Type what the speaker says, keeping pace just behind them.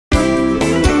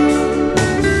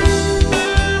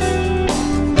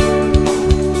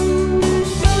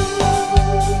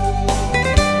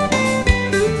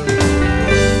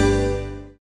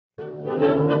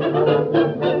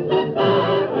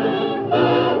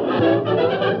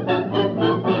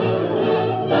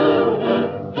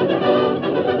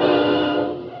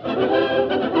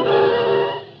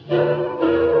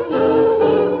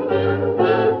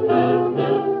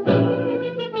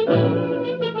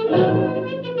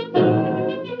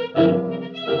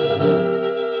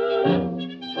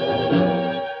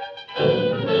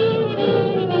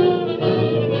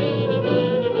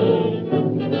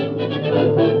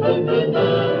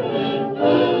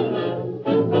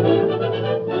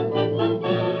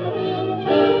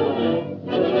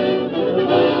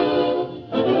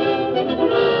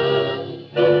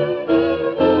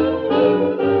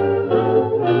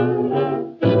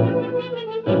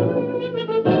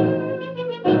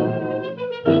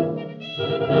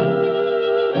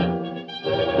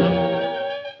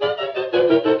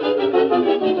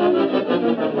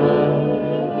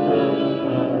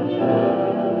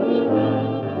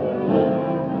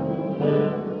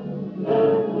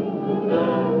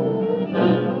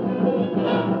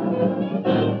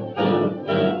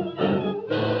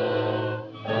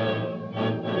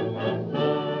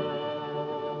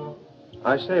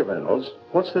I say, Reynolds,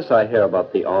 what's this I hear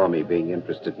about the Army being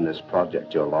interested in this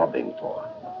project you're lobbying for?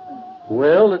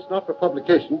 Well, it's not for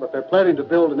publication, but they're planning to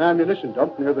build an ammunition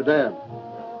dump near the dam.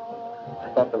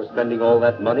 I thought they were spending all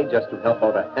that money just to help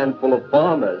out a handful of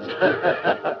farmers.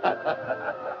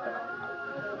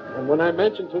 And when I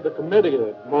mentioned to the committee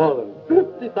that more than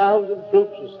 50,000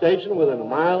 troops are stationed within a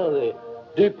mile of the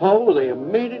depot, they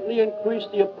immediately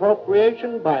increased the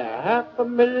appropriation by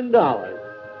 $500,000.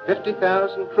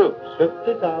 50,000 troops.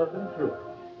 50,000 troops.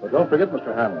 But don't forget,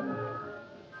 Mr. Hamlin,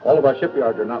 all of our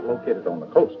shipyards are not located on the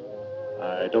coast.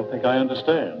 I don't think I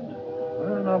understand.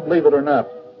 Well, now, believe it or not,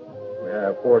 we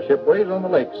have 4 shipways on the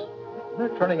lakes. They're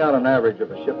turning out an average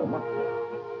of a ship a month.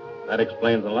 That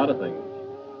explains a lot of things.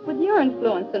 With your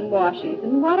influence in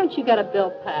Washington, why don't you get a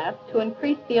bill passed to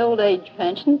increase the old age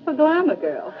pension for glamour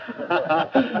girls?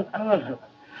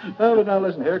 Oh, but now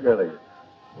listen here, girlie.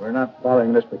 We're not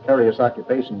following this precarious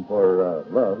occupation for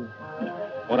love.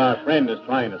 What our friend is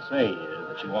trying to say is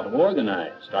that you want to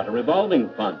organize, start a revolving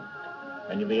fund,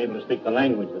 and you'll be able to speak the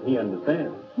language that he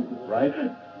understands. Right?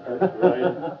 That's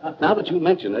right. Now that you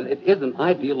mention it, it is an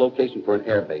ideal location for an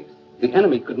air base. The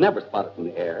enemy could never spot it from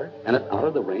the air, and it's out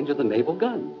of the range of the naval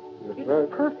guns. That's right.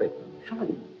 Perfect.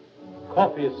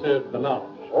 Coffee is served at the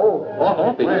lounge. Oh,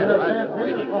 coffee. Well,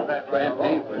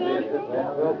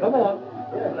 come on.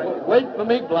 Wait for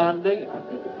me, Blondie.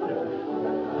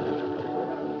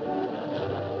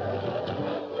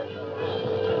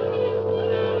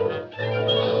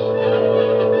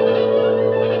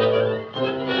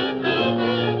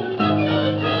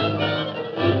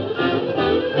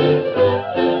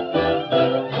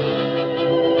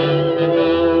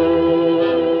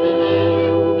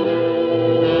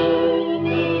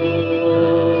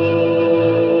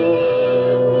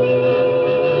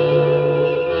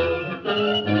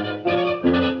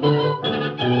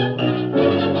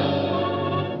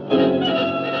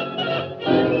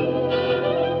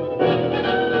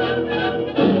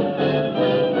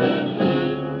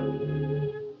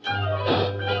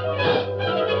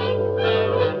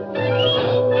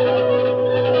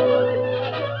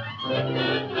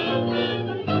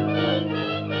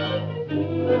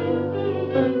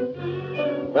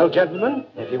 Well, gentlemen,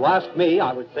 if you ask me,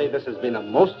 I would say this has been a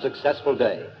most successful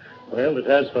day. Well, it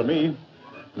has for me.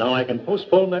 Now I can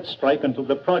postpone that strike until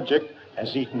the project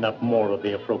has eaten up more of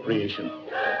the appropriation.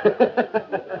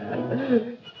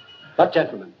 But,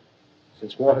 gentlemen,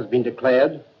 since war has been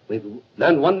declared, we've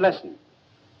learned one lesson.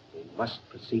 We must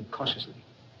proceed cautiously.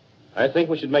 I think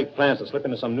we should make plans to slip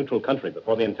into some neutral country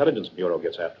before the Intelligence Bureau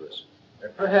gets after us.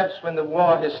 Perhaps when the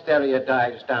war hysteria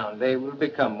dies down, they will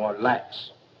become more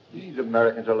lax. These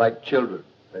Americans are like children.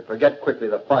 They forget quickly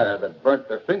the fire that burnt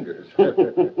their fingers. Well,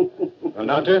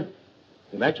 Doctor,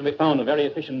 we've actually found a very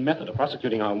efficient method of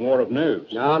prosecuting our war of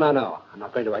nerves. No. I'm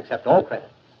not going to accept all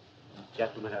credit. These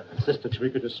gentlemen have insisted. We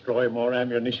could destroy more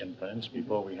ammunition plants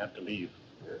before we have to leave.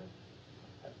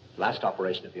 Last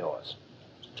operation of yours,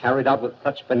 carried out with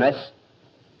such finesse,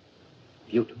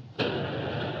 beautiful.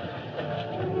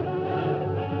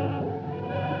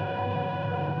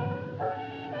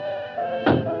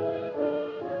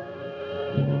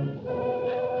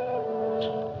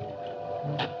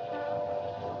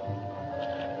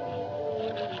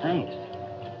 Thanks.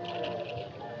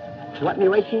 You want any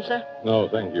rations, sir? No,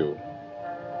 thank you.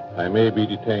 I may be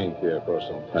detained here for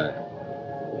some time.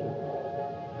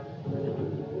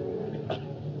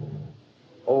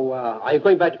 Oh, are you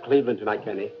going back to Cleveland tonight,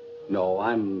 Kenny? No,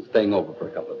 I'm staying over for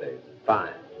a couple of days.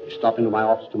 Fine. You stop into my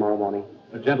office tomorrow morning?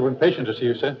 A gentleman patient to see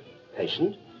you, sir.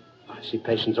 Patient? I see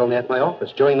patients only at my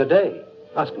office during the day.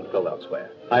 Ask him to go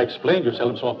elsewhere. I explained you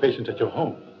seldom saw patients at your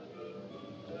home.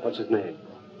 What's his name?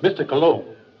 Mr.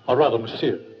 Cologne, or rather,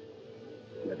 Monsieur.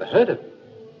 Never heard of him.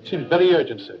 Seems very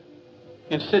urgent, sir.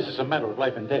 Insists it's a matter of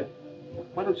life and death.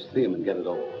 Why don't you see him and get it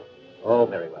over? Oh,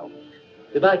 very well.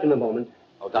 Be back in a moment.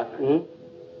 Oh, Doctor.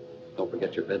 Don't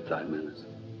forget your bedside manners.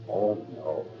 Oh,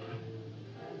 no.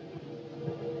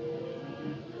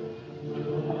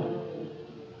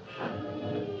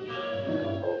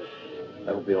 Oh,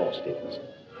 that'll be all, Stevens.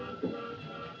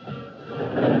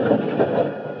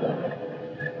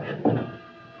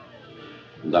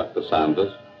 Dr.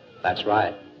 Sanders? That's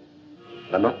right.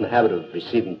 But I'm not in the habit of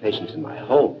receiving patients in my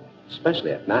home,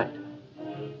 especially at night.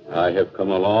 I have come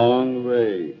a long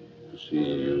way to see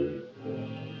you.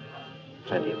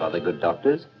 Plenty of other good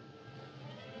doctors.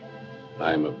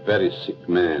 I'm a very sick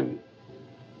man.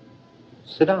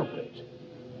 Sit down, please.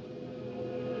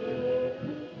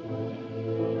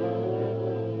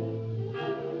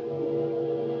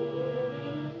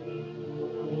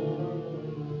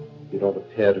 You don't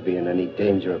appear to be in any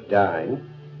danger of dying.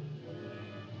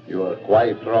 You are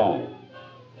quite wrong.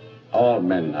 All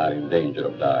men are in danger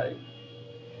of dying.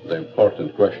 The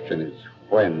important question is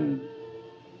when.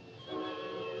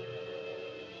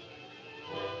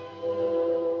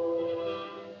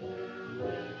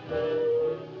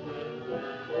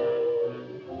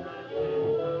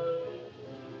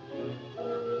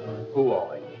 Who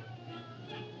are you?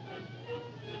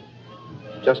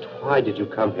 Just why did you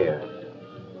come here?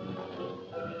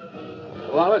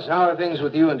 Wallace, how are things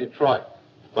with you in Detroit?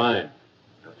 Fine.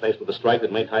 I'm faced with a strike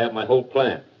that may tie up my whole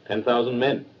plan. 10,000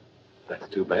 men. That's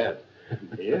too bad.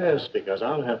 Yes, because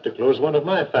I'll have to close one of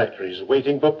my factories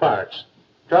waiting for parts.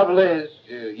 Trouble is,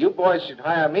 you boys should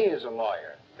hire me as a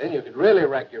lawyer. Then you could really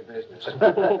wreck your business.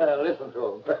 Listen to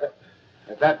him.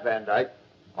 At that, Van Dyke,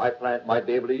 my plant might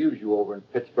be able to use you over in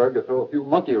Pittsburgh to throw a few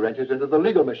monkey wrenches into the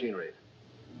legal machinery.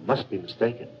 You must be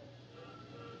mistaken.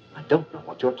 I don't know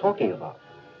what you're talking about.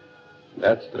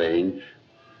 That's strange.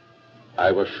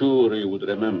 I was sure you would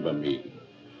remember me.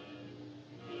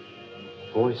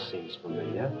 Voice seems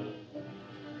familiar.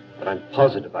 But I'm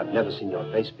positive I've never seen your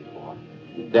face before.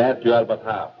 That you are but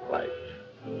half right.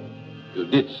 You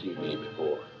did see me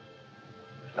before.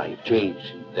 But I changed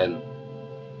since then.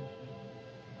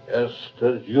 Just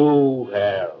as you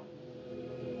have.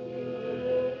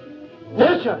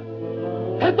 Doctor!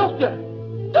 Hey, doctor!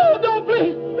 No,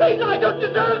 please! Please, I don't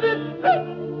deserve this!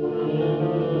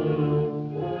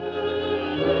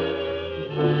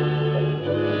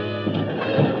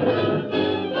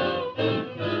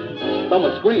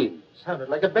 Someone screamed. Sounded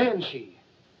like a banshee.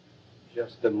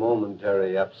 Just a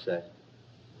momentary upset.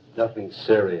 Nothing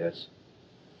serious.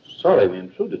 Sorry we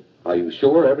intruded. Are you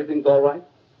sure everything's all right?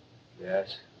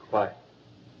 Yes, quite.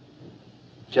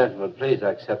 Gentlemen, please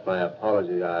accept my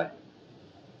apology. I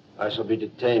shall be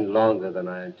detained longer than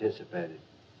I anticipated.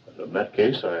 In that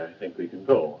case, I think we can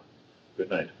go. Good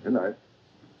night. Good night.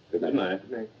 Good night.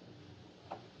 Good night.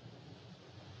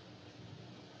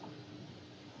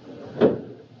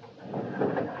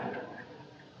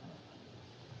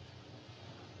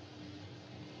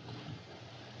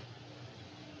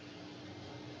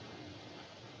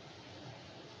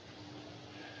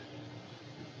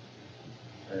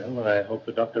 Well, I hope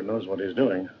the doctor knows what he's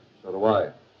doing. So do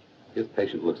I. His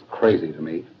patient looks crazy to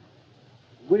me.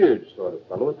 Weird sort of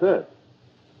fellow at that.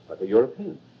 Like a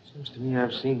European. Seems to me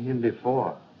I've seen him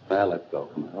before. Well, let's go.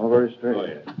 Come on. All very straight. Oh,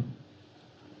 yeah.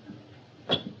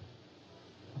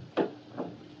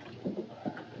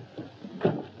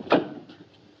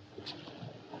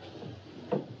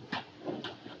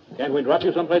 Can't we drop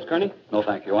you someplace, Kearney? No,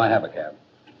 thank you. I have a cab.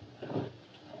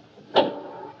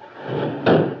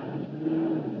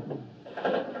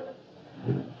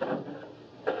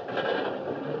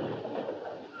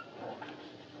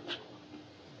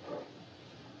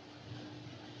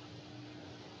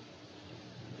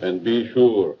 And be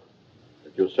sure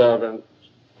that your servant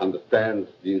understands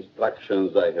the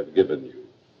instructions I have given you.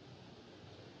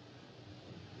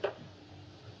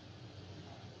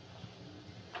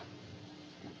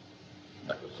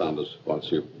 Dr. Saunders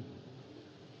wants you.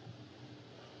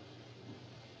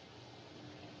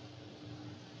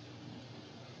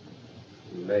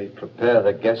 You may prepare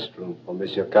the guest room for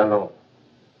Monsieur Canon.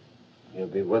 He'll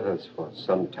be with us for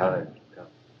some time to come.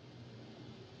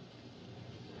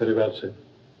 Very well, sir.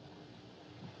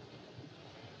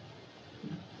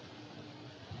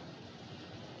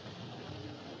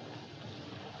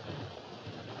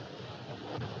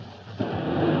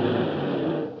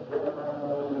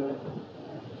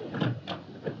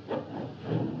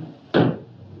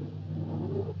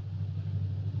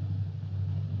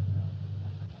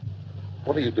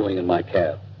 What are you doing in my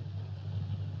cab?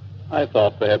 I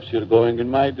thought perhaps you're going in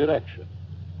my direction.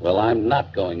 Well, I'm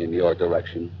not going in your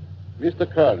direction.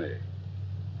 Mr. Kearney,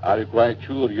 are you quite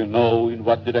sure you know in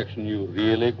what direction you're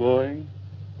really going?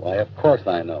 Why, of course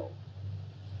I know.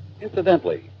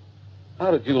 Incidentally,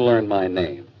 how did you learn my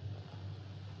name?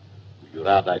 You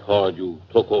thought I called you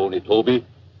Toko Nitobi?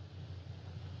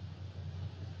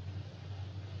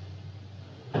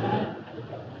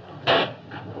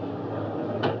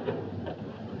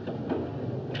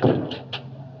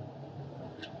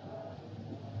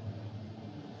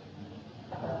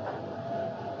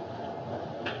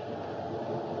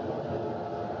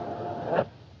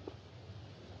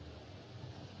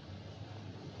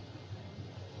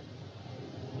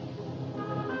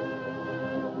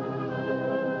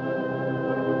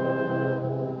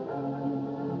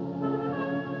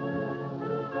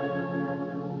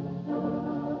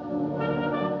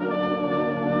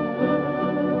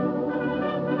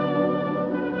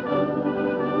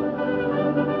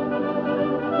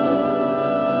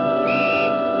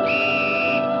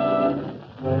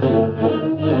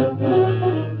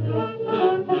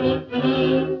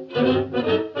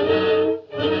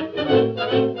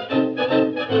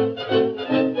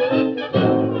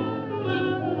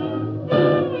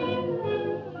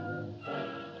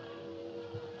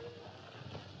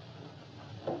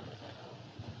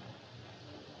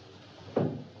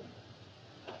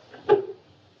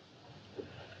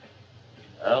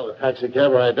 Well, the taxi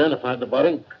cabber identified the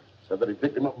body. Said that he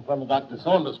picked him up in front of Dr.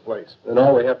 Saunders' place. Then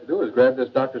all we have to do is grab this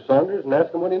Dr. Saunders and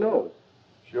ask him what he knows.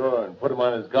 Sure, and put him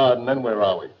on his guard, and then where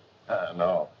are we?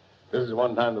 No. This is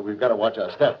one time that we've got to watch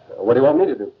our step. What do you want me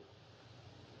to do?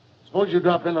 Suppose you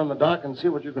drop in on the dock and see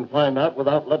what you can find out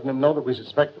without letting him know that we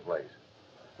suspect the place.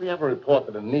 We have a report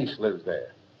that a niece lives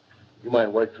there. You might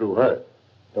work through her.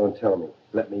 Don't tell me.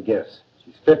 Let me guess.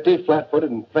 She's 50,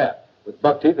 flat-footed, and fat, with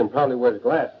buck teeth and probably wears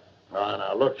glasses.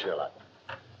 Now, look, Sherlock.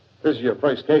 This is your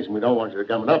first case, and we don't want you to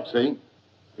come it up, see?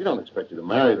 We don't expect you to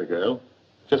marry the girl.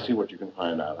 Just see what you can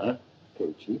find out, huh?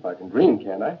 Okay, Chief, I can dream,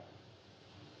 can't I?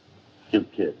 You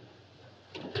kid.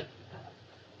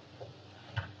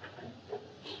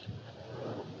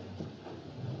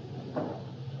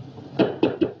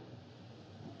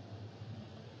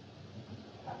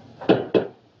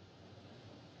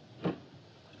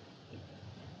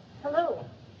 Hello.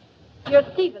 You're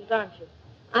Stevens, aren't you?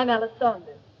 I'm Alice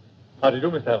Saunders. How do you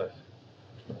do, Miss Alice?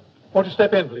 Won't you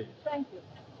step in, please? Thank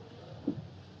you.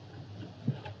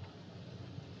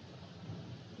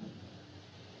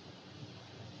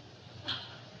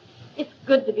 It's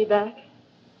good to be back.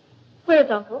 Where's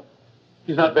Uncle?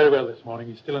 He's not very well this morning.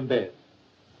 He's still in bed.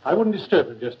 I wouldn't disturb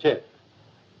him just yet.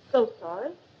 So sorry.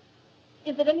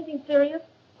 Is it anything serious?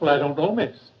 Well, I don't know,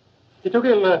 miss. He took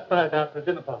ill last night after a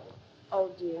dinner party. Oh,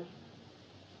 dear.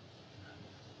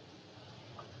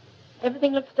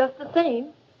 Everything looks just the same.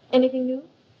 Anything new?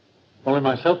 Only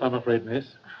myself, I'm afraid, miss.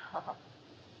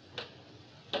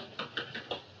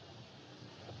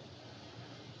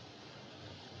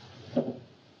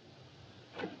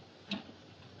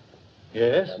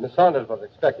 Yes? Miss Saunders was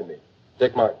expecting me.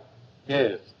 Dick Martin.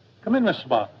 Yes. Come in, Mr.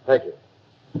 Martin. Thank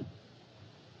you.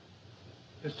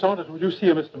 Miss Saunders, would you see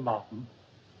a Mr. Martin?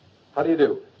 How do you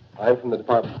do? I'm from the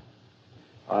department.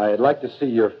 I'd like to see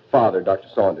your father, Dr.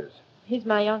 Saunders. He's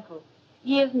my uncle.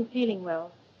 He isn't feeling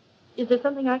well. Is there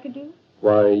something I could do?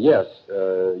 Why, yes.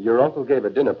 Your uncle gave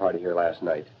a dinner party here last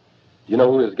night. Do you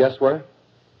know who his guests were?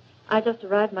 I just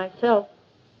arrived myself.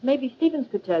 Maybe Stevens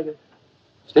could tell you.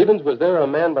 Stevens, was there a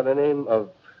man by the name of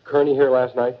Kearney here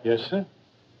last night? Yes, sir.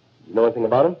 You know anything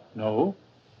about him? No.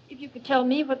 If you could tell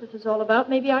me what this is all about,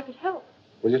 maybe I could help.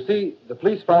 Well, you see, the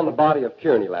police found the body of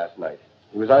Kearney last night.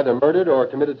 He was either murdered or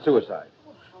committed suicide.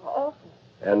 Oh, how awful.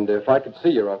 And if I could see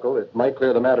your uncle, it might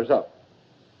clear the matters up.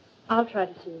 I'll try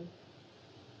to see him.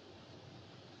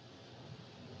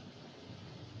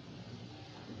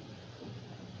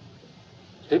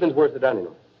 Stevens, where's the dining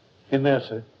room? In there,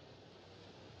 sir.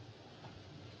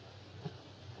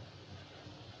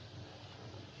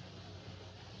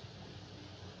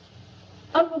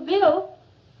 Uncle Bill?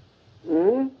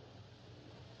 Hmm?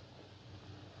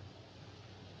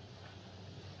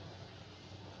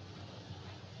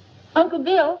 Uncle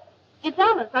Bill, it's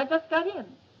Alice. I just got in.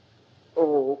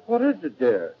 Oh, what is it,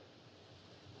 dear?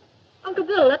 Uncle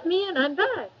Bill, let me in. I'm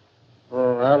back.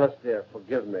 Oh, Alice, dear,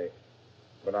 forgive me.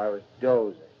 But I was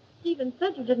dozing. Stephen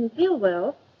said you didn't feel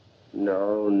well.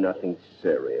 No, nothing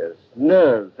serious.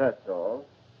 Nerves, that's all.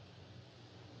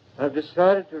 I've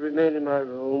decided to remain in my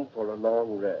room for a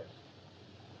long rest.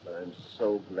 But I'm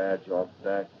so glad you're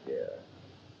back here.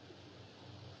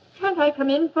 Can't I come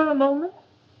in for a moment?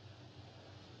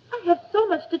 I have so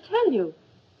much to tell you.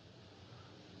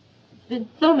 It's been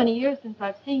so many years since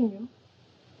I've seen you.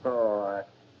 Oh,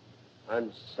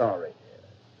 I'm sorry,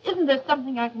 dear. Isn't there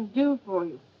something I can do for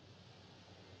you?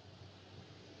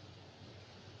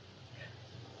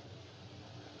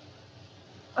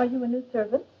 Are you a new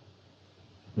servant?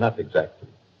 Not exactly.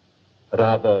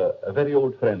 Rather, a very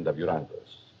old friend of your uncle's,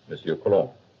 Monsieur Cologne.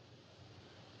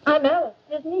 I'm Alice,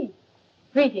 his niece.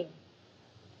 Greetings.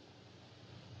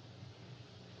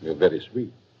 You're very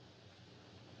sweet.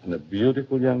 And a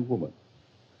beautiful young woman.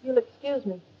 You'll excuse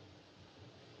me.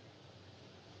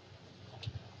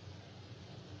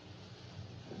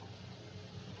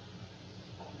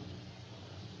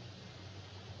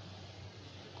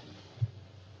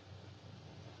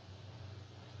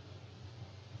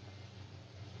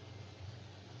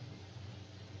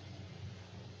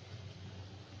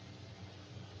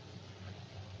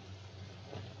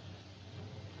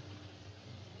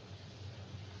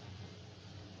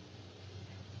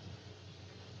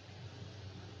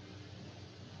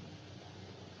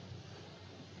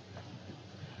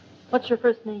 What's your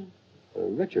first name?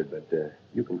 Richard, but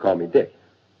you can call me Dick.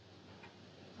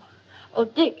 Oh,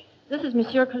 Dick. This is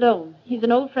Monsieur Cologne. He's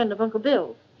an old friend of Uncle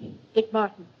Bill's. Dick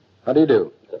Martin. How do you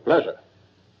do? It's a pleasure.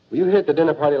 Were you here at the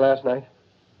dinner party last night?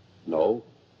 No,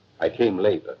 I came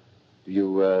later. Do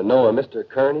you know a Mr.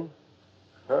 Kearney?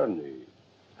 Kearney?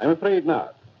 I'm afraid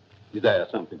not. Is there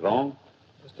something wrong?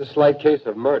 Just a slight case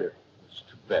of murder. It's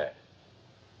too bad.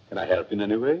 Can I help in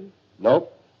any way?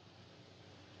 Nope.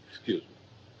 Excuse me.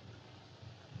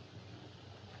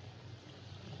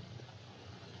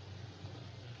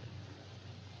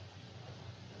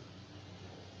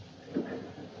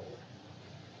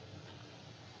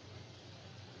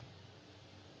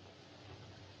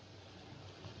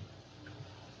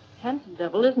 Handsome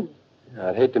devil, isn't he?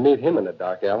 I'd hate to meet him in a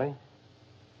dark alley.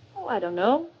 Oh, I don't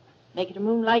know. Make it a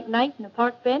moonlight night in a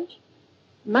park bench.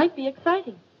 It might be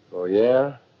exciting. Oh,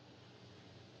 yeah?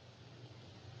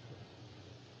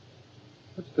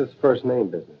 What's this first name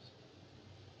business?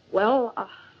 Well,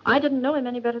 I didn't know him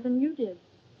any better than you did.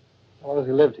 How long has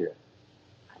he lived here?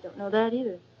 I don't know that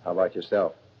either. How about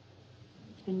yourself?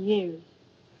 It's been years.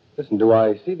 Listen, do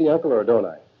I see the uncle or don't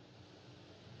I?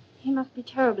 He must be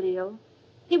terribly ill.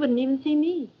 He wouldn't even see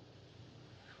me.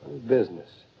 Funny business.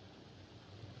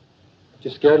 You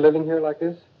scared living here like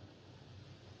this?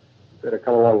 Better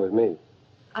come along with me.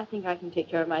 I think I can take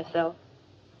care of myself.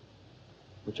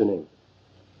 What's your name?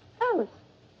 Alice.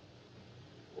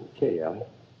 Okay, Allie.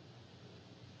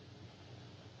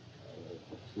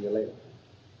 See you later.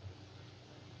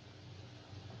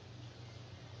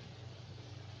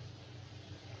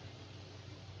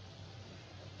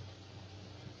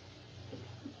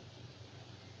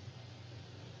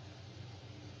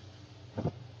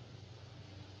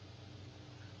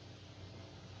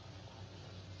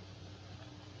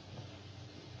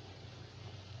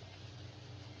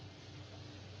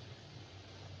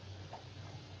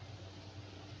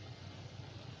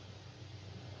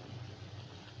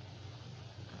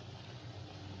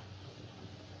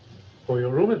 Oh, your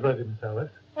room is ready, Miss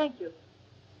Alice. Thank you.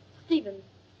 Stephen,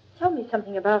 tell me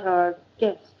something about our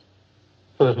guest.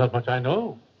 Well, there's not much I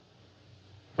know.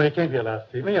 When he came here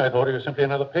last evening, I thought he was simply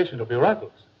another patient of your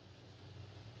uncle's.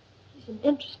 He's an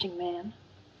interesting man.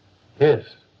 Yes,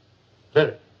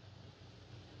 very.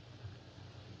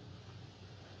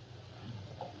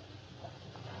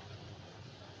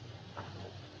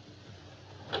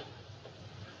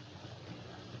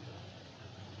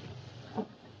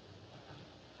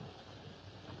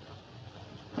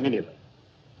 Immediately.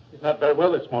 He's not very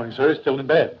well this morning, sir. He's still in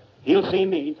bed. He'll see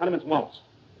me. Tell him it's once.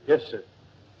 Yes, sir.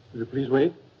 Will you please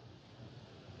wait?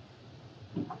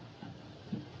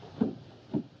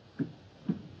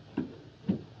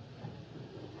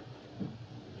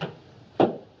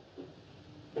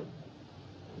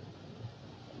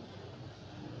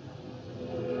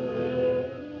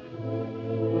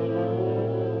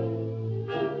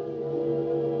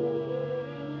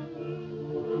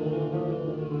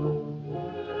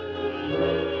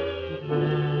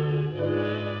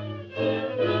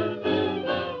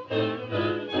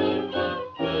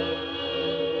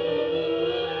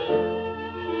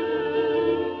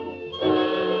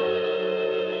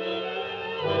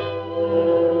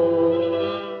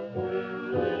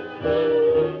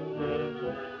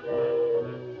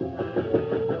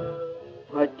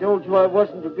 I told you I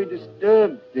wasn't to be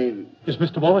disturbed, Stephen. It's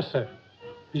Mr. Wallace, sir.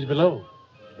 He's below.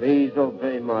 Please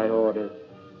obey my orders.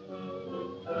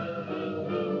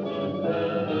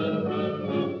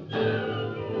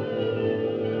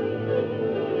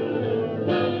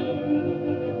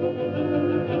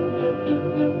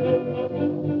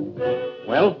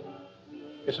 Well?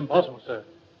 It's impossible, sir.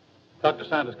 Dr.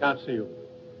 Sanders can't see you.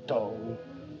 Don't.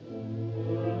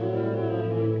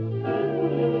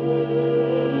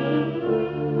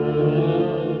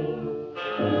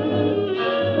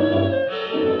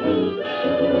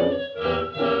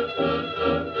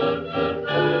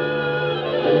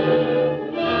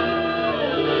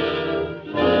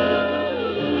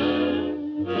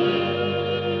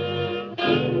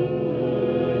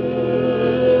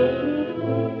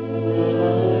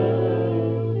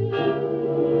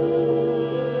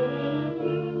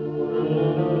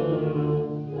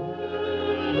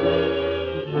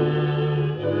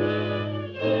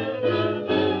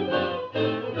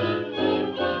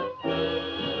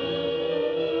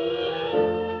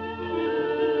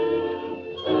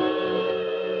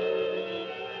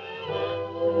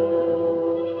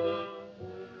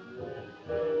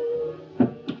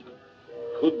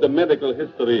 Could the medical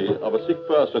history of a sick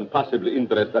person possibly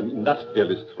interest an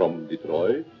industrialist from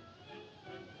Detroit?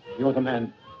 You're the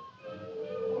man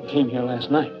who came here last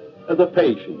night. As a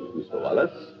patient, Mr. Wallace.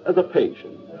 As a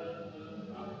patient.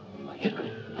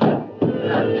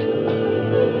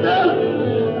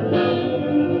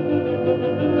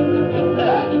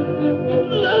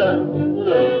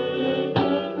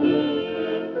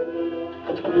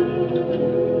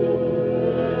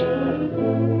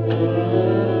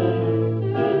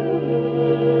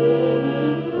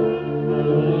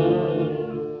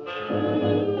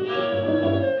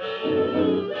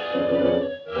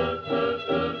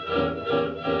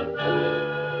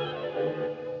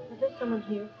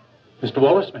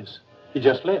 Wallace, miss. He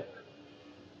just left.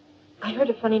 I heard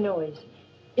a funny noise.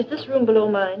 Is this room below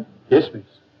mine? Yes, miss.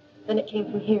 Then it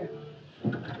came from here.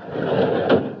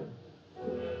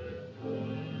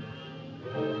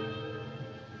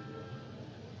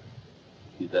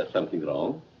 Is there something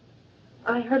wrong?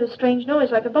 I heard a strange noise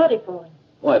like a body falling.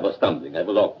 Oh, I was stumbling. I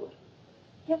was awkward.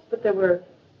 Yes, but there were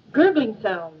gurgling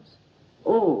sounds.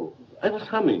 Oh, I was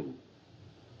humming.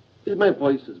 Is my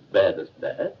voice as bad as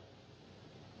that?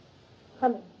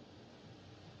 Humming.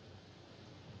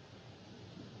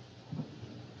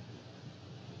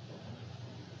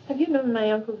 Have you known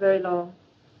my uncle very long?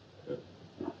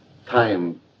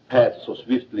 Time passed so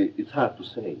swiftly, it's hard to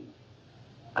say.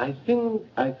 I think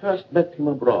I first met him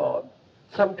abroad.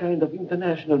 Some kind of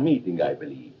international meeting, I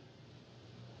believe.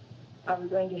 Are we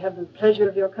going to have the pleasure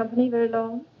of your company very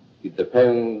long? It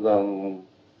depends on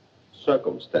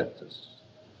circumstances.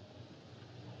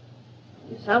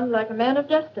 You sound like a man of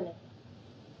destiny.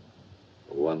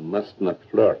 One must not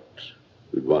flirt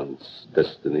with one's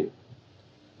destiny.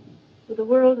 With the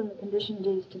world and the condition it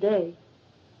is today,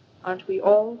 aren't we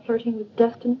all flirting with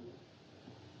destiny?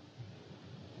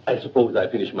 I suppose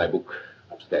I finished my book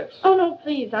upstairs. Oh, no,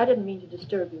 please. I didn't mean to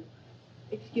disturb you.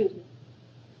 Excuse me.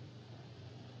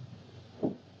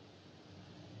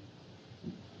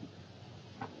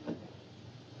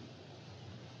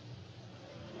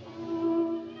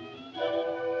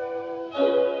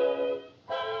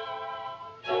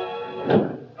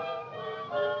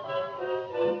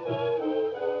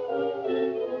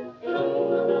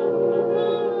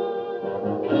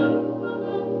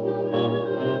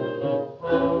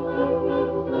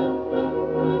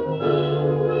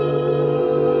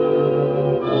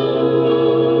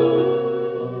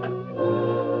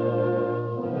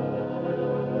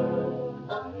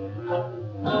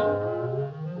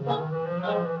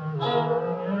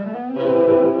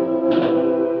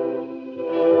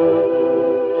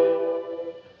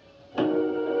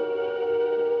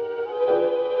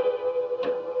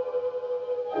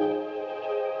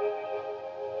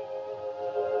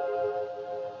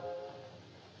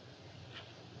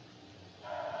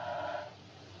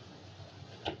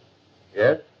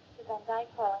 Yes? Mr. Van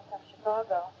Dyke calling from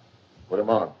Chicago. Put him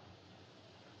on.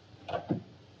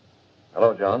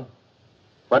 Hello, John.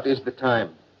 What is the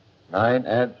time? 9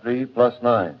 add 3 plus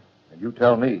 9. And you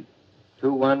tell me.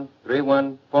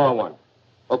 213141.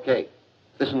 Okay.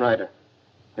 Listen, Ryder.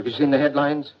 Have you seen the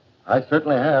headlines? I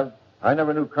certainly have. I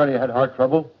never knew Kearney had heart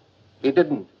trouble. He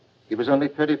didn't. He was only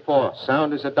 34.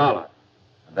 Sound as $1.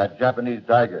 And that Japanese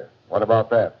tiger. What about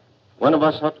that? One of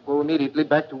us ought to go immediately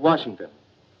back to Washington.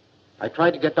 I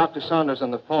tried to get Dr. Saunders on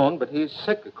the phone, but he's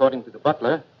sick, according to the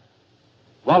butler.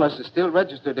 Wallace is still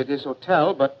registered at his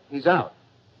hotel, but he's out.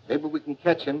 Maybe we can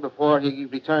catch him before he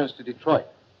returns to Detroit.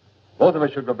 Both of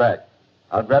us should go back.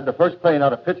 I'll grab the first plane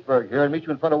out of Pittsburgh here and meet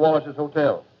you in front of Wallace's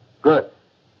hotel. Good.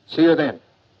 See you then.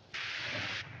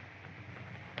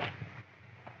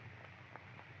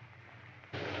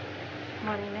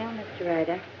 Morning mail, Mr.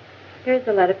 Ryder. Here's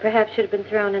the letter. Perhaps should have been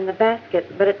thrown in the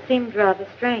basket, but it seemed rather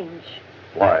strange.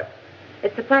 Why?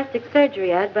 It's a plastic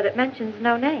surgery ad, but it mentions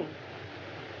no name.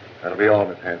 That'll be all,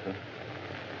 Miss Hanson.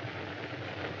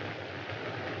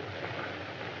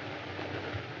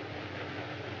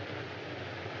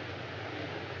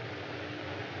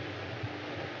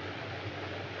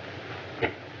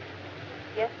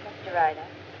 Yes, Mr. Ryder.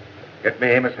 Get me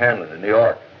Amos Hanlon in New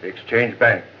York, the Exchange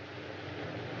Bank.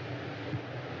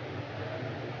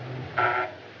 Mr.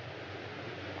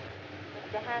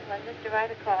 Hanlon, Mr.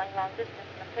 Ryder calling long distance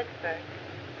from Pittsburgh.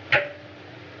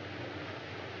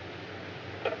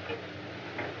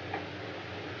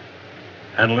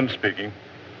 Hanlon speaking.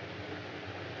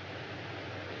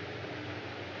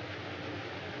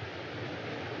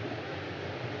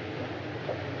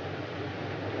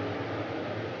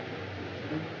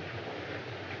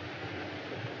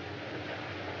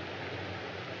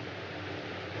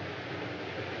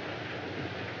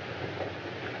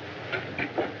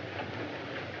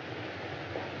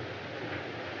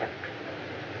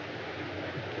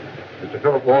 Mr.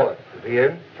 Philip Wallace, is he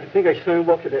in? I think I saw him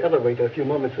walk to the elevator a few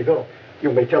moments ago.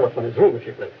 You may telephone his room if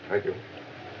you please. Thank you.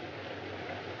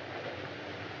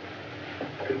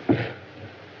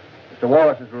 Mr.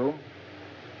 Wallace's room.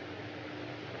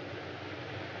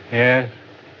 Yes?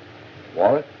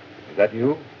 Wallace, is that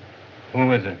you?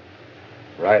 Who is it?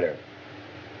 Ryder.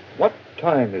 What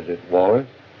time is it, Wallace?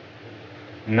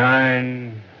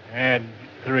 9 add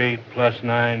 3 plus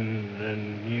 9,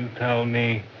 and you tell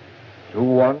me.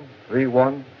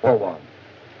 213141.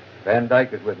 Van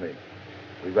Dyke is with me.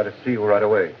 We've got to see you right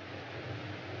away.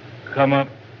 Come up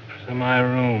to my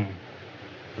room.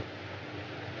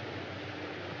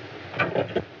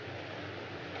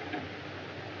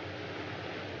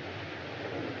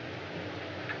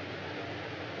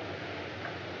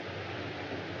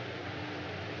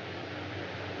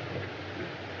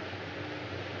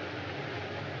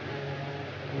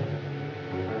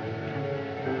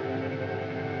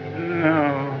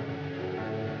 No.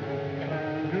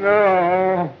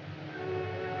 No.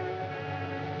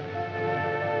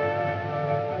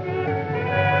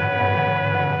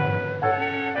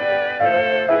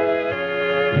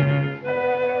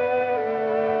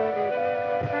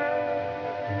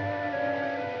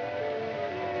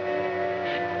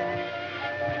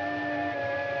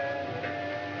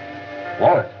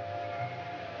 Wallace.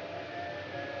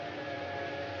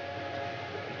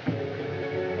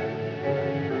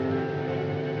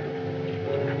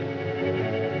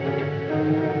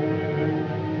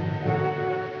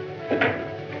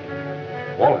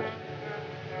 Wallace.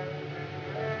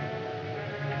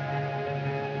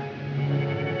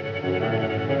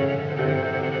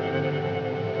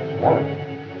 Wallace.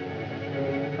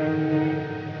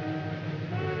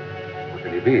 Where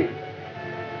could he be?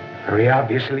 Very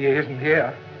obviously he isn't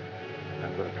here.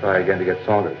 I'm going to try again to get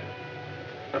Saunders.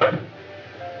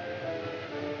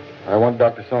 I want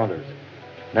Dr. Saunders.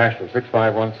 Nashville,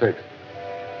 6516.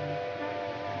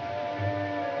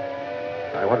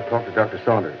 I want to talk to Dr.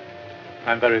 Saunders.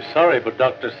 I'm very sorry, but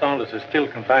Dr. Saunders is still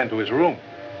confined to his room.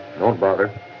 Don't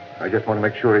bother. I just want to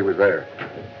make sure he was there.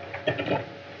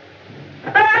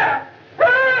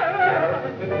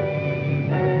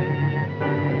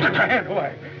 Took my hand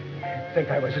away. Think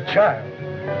I was a child.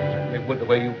 It would the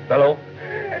way you bellow.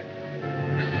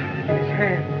 His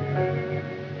hand.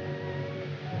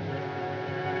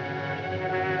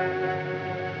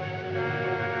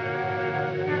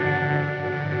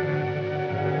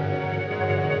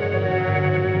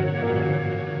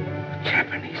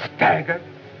 Japanese dagger.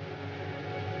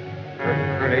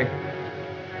 Pretty.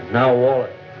 Now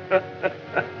Wallace.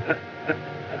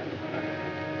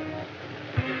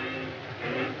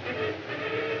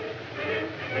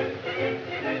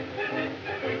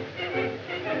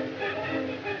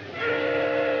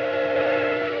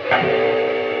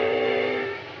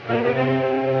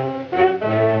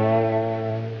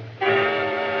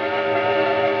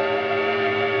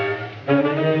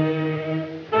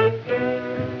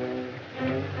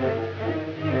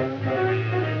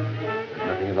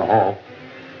 Nothing in the hall.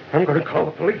 I'm going to call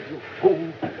the police, you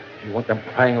fool. You want them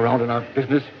prying around in our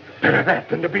business? Better that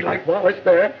than to be like Wallace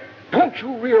there. Don't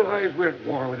you realize we're at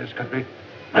war with this country?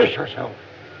 Brace yourself.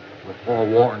 We're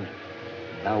forewarned.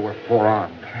 Now we're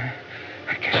forearmed.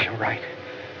 I guess you're right.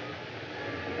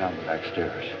 Down the back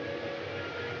stairs.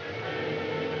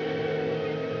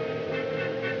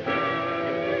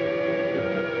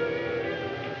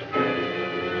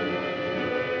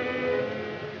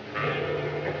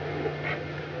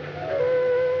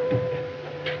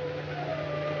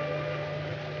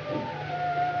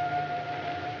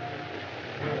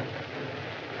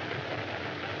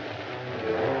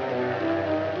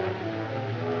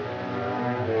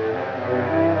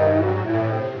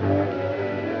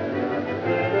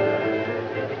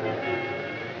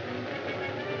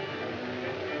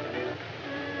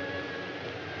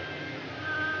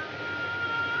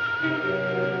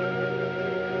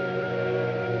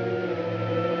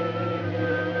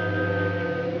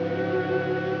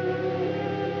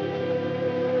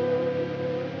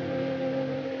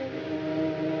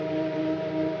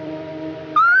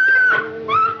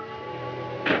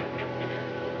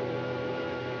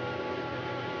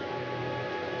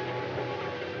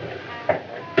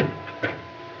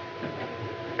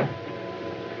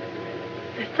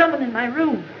 There's someone in my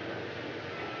room.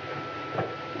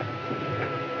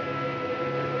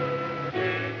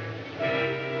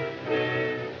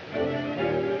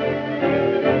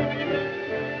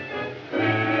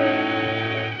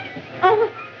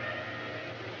 Oh,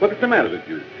 What's the matter with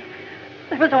you?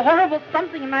 there was a horrible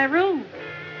something in my room.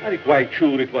 Are you quite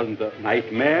sure it wasn't a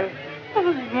nightmare? Oh,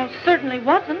 it most certainly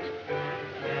wasn't.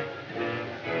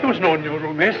 There was no one in your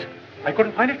room, miss. I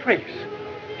couldn't find a trace.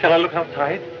 Shall I look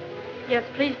outside? Yes,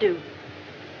 please do.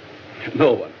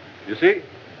 No one. You see?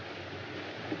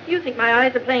 You think my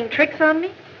eyes are playing tricks on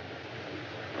me?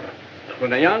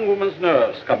 When a young woman's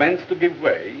nerves commenced to give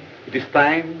way, it is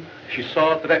time she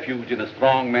sought refuge in a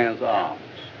strong man's arms.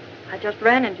 I just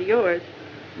ran into yours.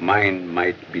 Mine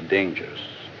might be dangerous.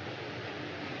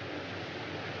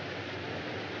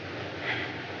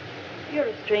 You're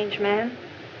a strange man.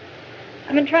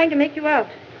 I've been trying to make you out.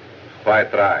 Why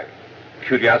try?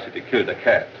 Curiosity killed a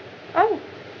cat. Oh,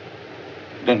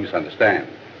 Don't misunderstand.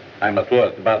 I'm not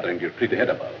worth bothering your pretty head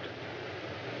about.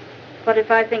 What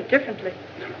if I think differently?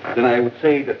 Then I would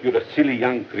say that you're a silly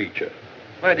young creature.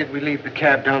 Why did we leave the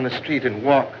cab down the street and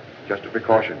walk? Just a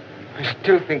precaution. I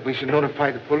still think we should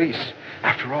notify the police.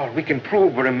 After all, we can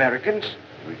prove we're Americans.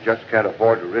 We just can't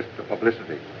afford to risk the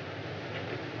publicity.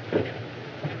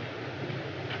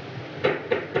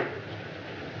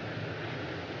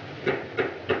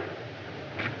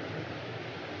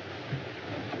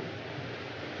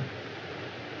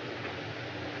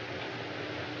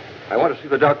 I want to see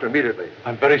the doctor immediately.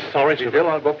 I'm very sorry, sir. Still,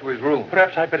 I'll go up to his room.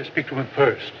 Perhaps I'd better speak to him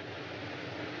first.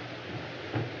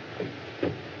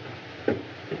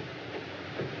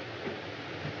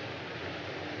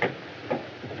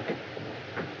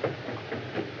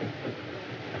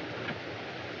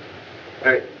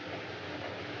 Hey.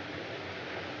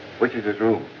 Which is his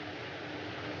room?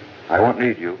 I won't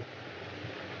need you.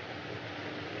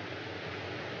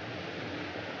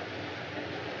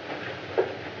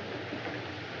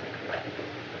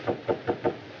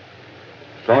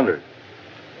 Saunders,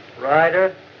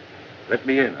 Ryder, let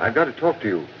me in. I've got to talk to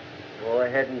you. go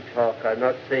ahead and talk. I'm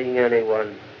not seeing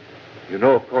anyone. You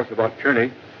know, of course, about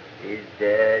Kearney. He's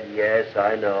dead, yes,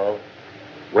 I know.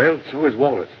 Well, so is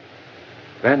Wallace.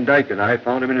 Van Dyke and I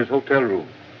found him in his hotel room.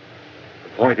 The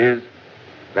point is,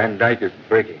 Van Dyke is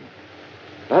breaking.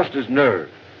 Lost his nerve.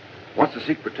 Wants to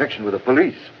seek protection with the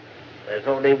police. There's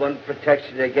only one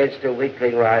protection against a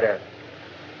weakling, Ryder.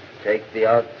 Take the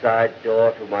outside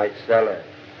door to my cellar.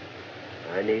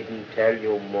 I needn't tell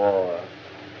you more.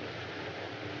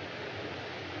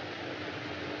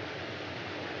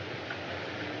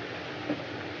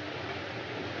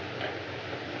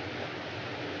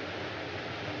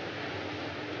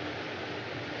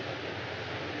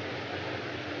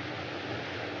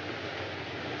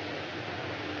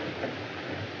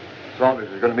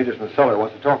 Saunders is going to meet us in the cellar.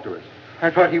 Wants to talk to us.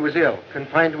 I thought he was ill,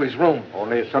 confined to his room.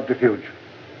 Only a subterfuge.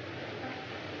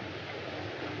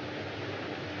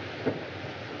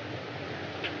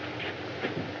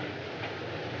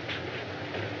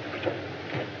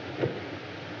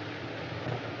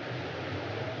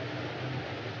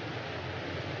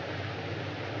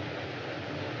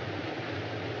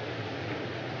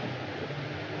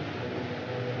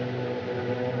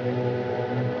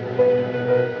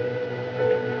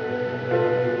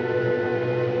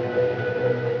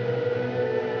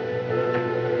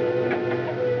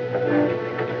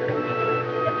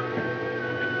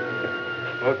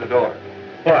 Close the door.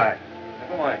 Why?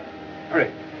 Never mind.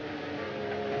 Hurry.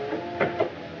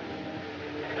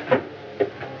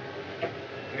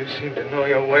 You seem to know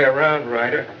your way around,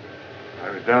 Ryder. I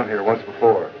was down here once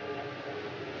before.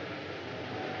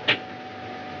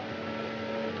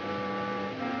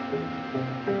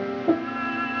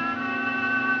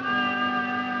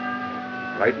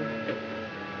 Clayton?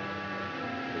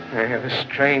 I have a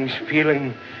strange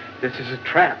feeling this is a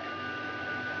trap.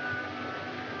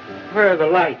 Where are the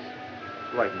lights?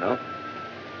 Right enough.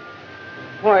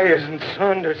 Why isn't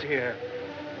Saunders here?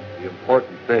 The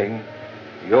important thing,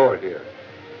 you're here.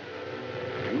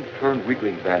 You turned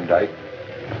weakling, Van Dyke.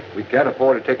 We can't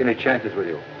afford to take any chances with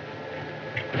you.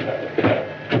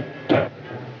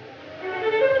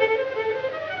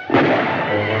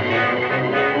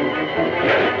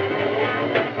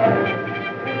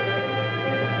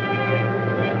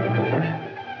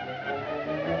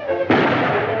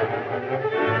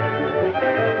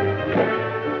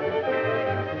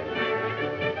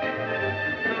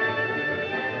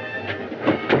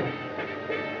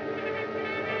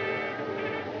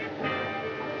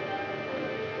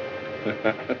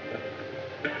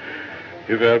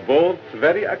 You were both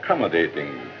very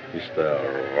accommodating,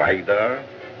 Mr. Ryder.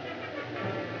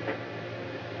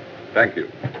 Thank you.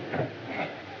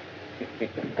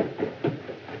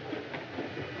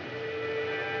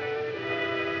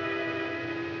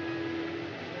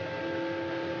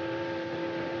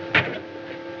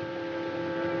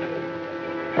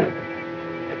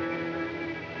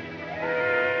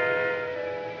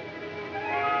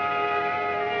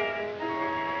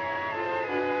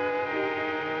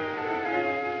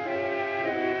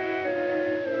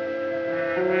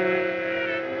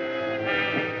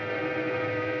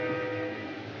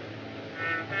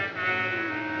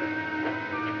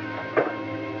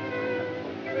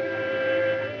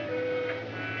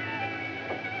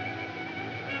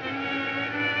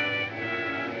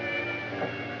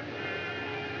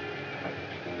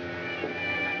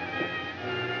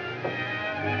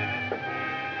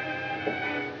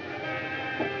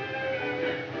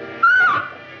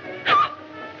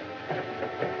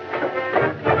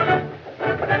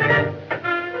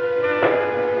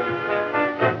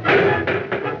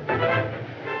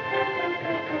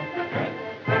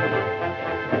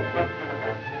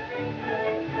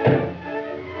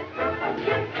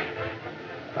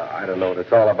 know what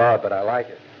it's all about, but I like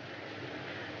it.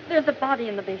 There's a body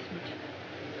in the basement.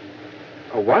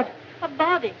 A what? A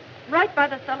body. Right by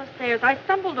the cellar stairs. I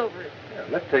stumbled over it. Yeah,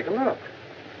 let's take a look.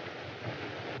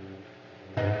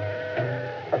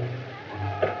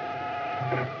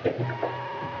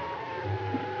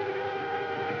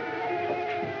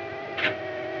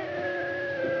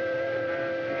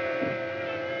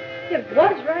 It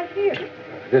was right here.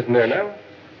 It isn't there now?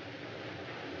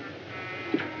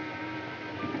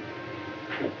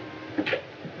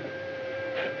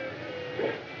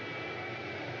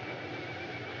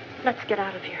 Let's get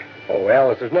out of here. Oh,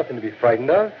 Alice, there's nothing to be frightened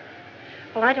of.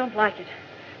 Well, I don't like it.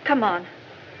 Come on.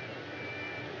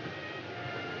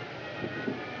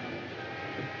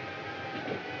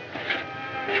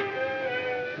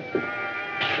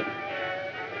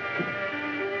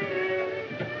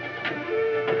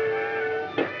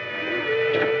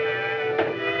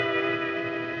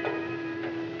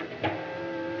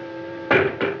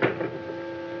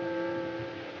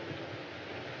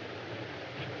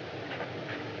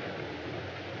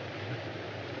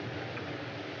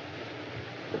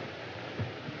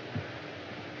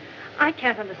 I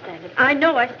can't understand it. I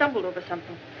know I stumbled over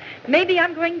something. Maybe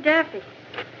I'm going daffy.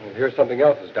 Well, here's something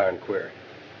else that's darn queer.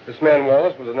 This man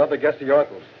Wallace was another guest of your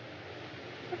uncle's.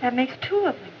 That makes two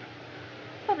of them.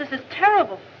 Oh, this is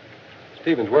terrible.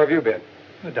 Stevens, where have you been?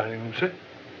 The dining room, sir.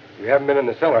 You haven't been in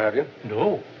the cellar, have you?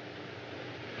 No.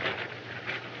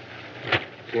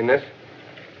 Seen this?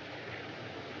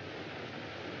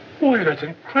 Boy, that's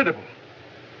incredible.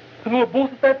 And they were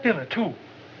both at that dinner, too.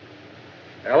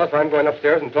 Alice, I'm going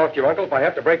upstairs and talk to your uncle if I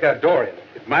have to break that door in.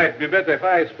 It might be better if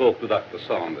I spoke to Dr.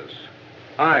 Saunders.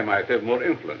 I might have more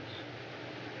influence.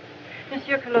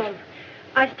 Monsieur Cologne,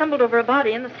 I stumbled over a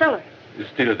body in the cellar. You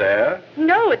still there?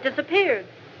 No, it disappeared.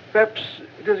 Perhaps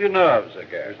it is your nerves again.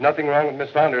 There's nothing wrong with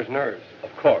Miss Saunders' nerves.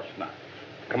 Of course not.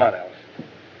 Come on, Alice.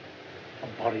 A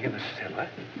body in the cellar?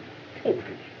 Holy.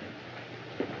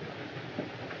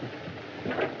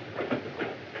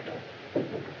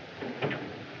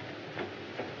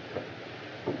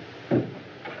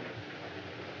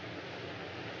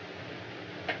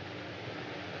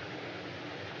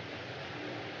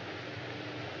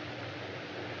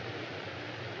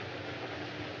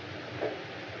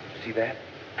 See that?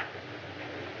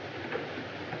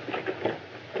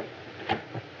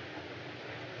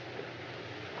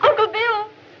 Uncle Bill!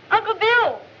 Uncle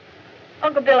Bill!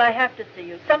 Uncle Bill, I have to see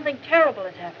you. Something terrible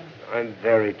has happened. I'm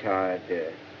very tired,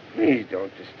 dear. Please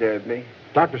don't disturb me.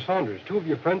 Dr. Saunders, two of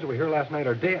your friends who were here last night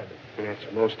are dead.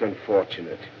 That's most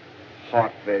unfortunate.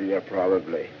 Heart failure,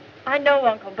 probably. I know,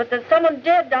 Uncle, but there's someone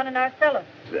dead down in our cellar.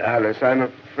 Alice, I'm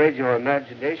afraid your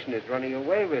imagination is running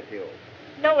away with you.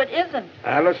 No, it isn't.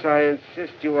 Alice, I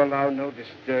insist you allow no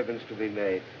disturbance to be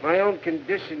made. My own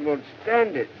condition won't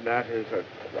stand it. Matters are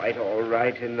quite all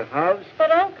right in the house. But,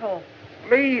 Uncle...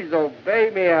 Please obey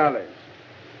me, Alice.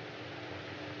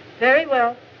 Very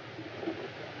well.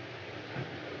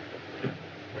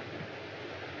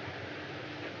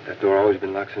 That door always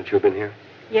been locked since you've been here?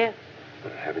 Yes.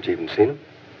 Haven't you even seen him?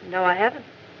 No, I haven't.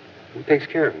 Who takes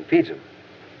care of him, feeds him?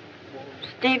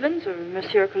 Stevens or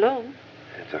Monsieur Cologne.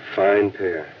 That's a fine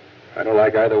pair. I don't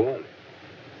like either one.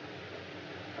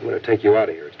 I'm going to take you out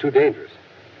of here. It's too dangerous.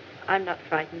 I'm not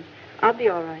frightened. I'll be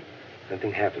all right. If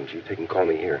anything happens, you take and call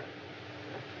me here.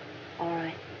 All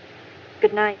right.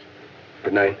 Good night.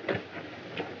 Good night.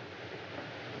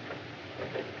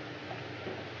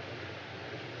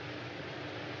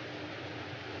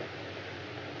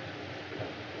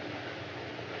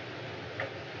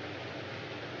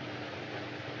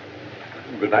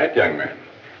 Good night, young man.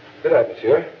 Good night,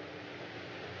 monsieur.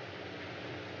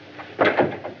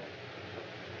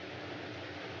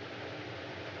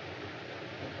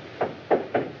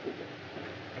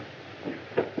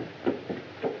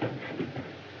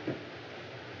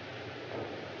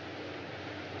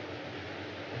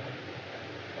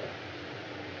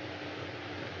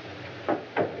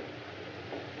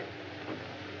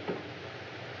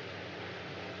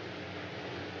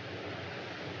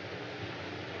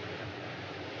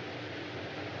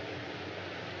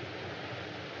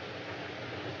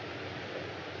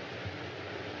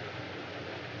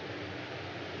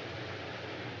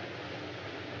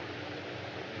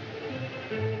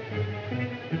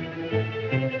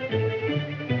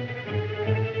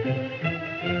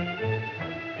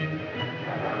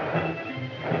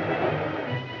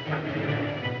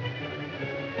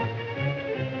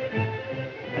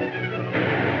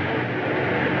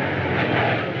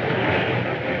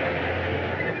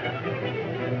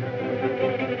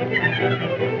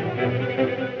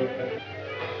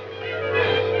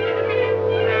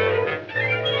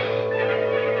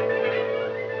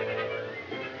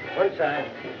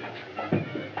 time.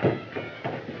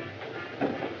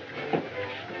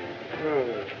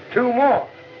 Two more.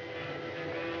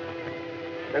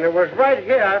 And it was right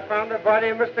here I found the body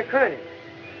of Mr. Kearney.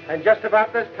 And just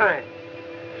about this time.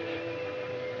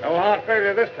 No hard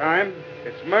failure this time.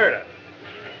 It's murder.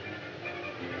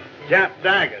 Jap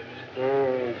daggers.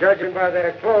 Judging by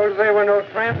their clothes, they were no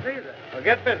tramps either. Well,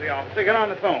 get busy, officer. Get on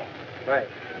the phone. Right.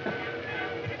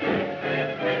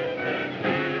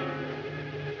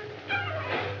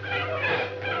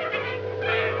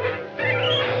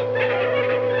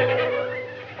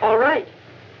 All right.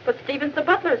 But Stevens, the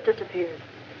butler, has disappeared.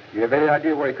 You have any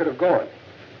idea where he could have gone?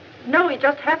 No, he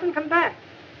just hasn't come back.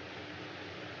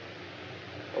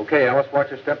 Okay, Alice, watch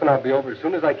your step, and I'll be over as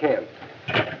soon as I can.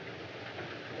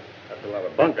 That's a lot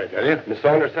of bunk, I tell you. Miss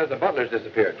Saunders says the butler's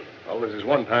disappeared. Well, this is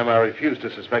one time I refused to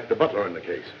suspect the butler in the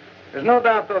case. There's no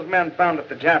doubt those men found at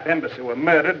the Jap embassy were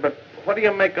murdered, but what do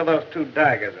you make of those two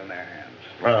daggers in their hands?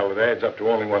 Well, it adds up to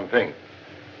only one thing.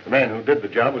 The man who did the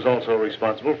job was also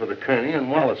responsible for the Kearney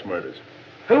and Wallace murders.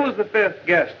 Who was the fifth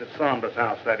guest at Saunders'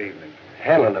 house that evening?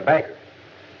 Hanlon, the banker.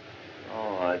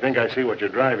 Oh, I think I see what you're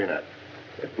driving at.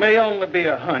 It may only be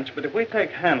a hunch, but if we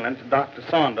take Hanlon to Dr.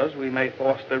 Saunders, we may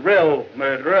force the real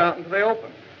murderer out into the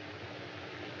open.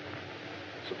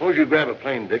 Suppose you grab a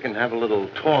plane, Dick, and have a little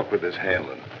talk with this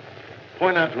Hanlon.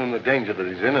 Point out to him the danger that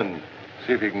he's in and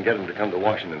see if you can get him to come to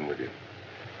Washington with you.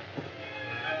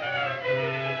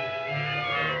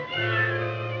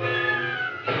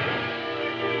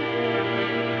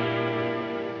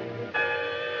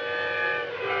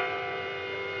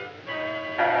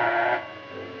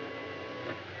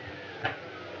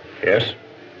 Yes?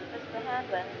 Mr.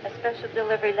 Hanlon, a special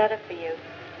delivery letter for you.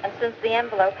 And since the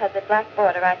envelope has a black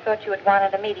border, I thought you would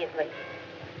want it immediately.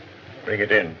 Bring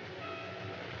it in.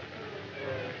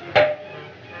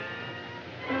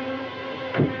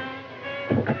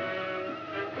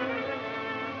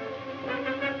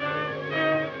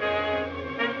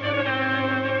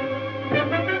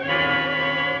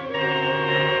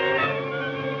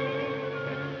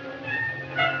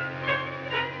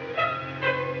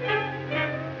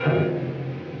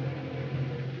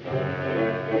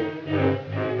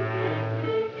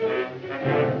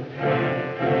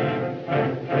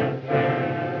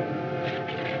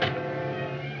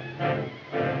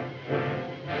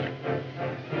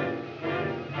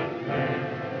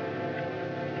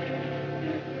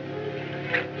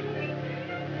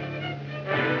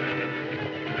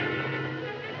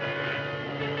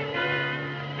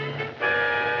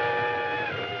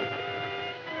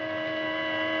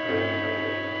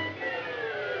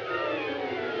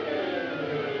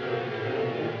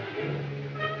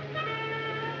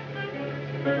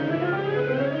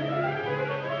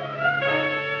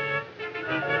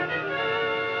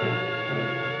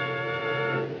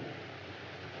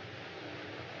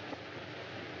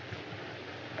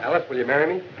 Alice, will you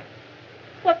marry me?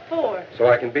 What for? So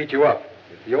I can beat you up.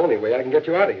 It's the only way I can get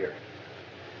you out of here.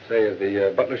 Say, has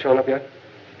the butler shown up yet?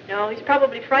 No, he's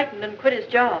probably frightened and quit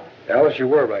his job. Alice, you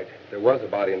were right. There was a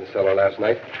body in the cellar last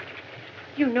night.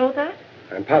 You know that?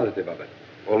 I'm positive of it.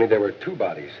 Only there were two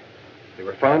bodies. They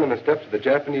were found on the steps of the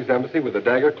Japanese embassy with a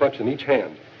dagger clutched in each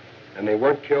hand. And they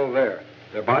weren't killed there.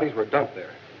 Their bodies were dumped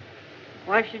there.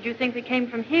 Why should you think they came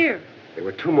from here? There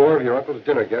were two more of your uncle's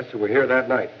dinner guests who were here that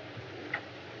night.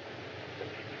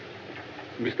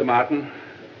 Mr. Martin,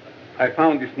 I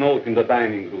found this note in the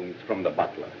dining room. It's from the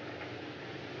butler.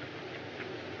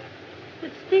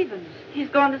 It's Stevens. He's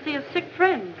gone to see a sick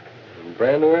friend.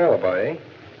 Brand new alibi, eh?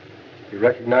 You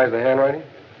recognize the handwriting?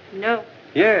 No.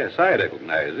 Yes, I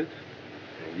recognize it.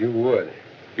 You would.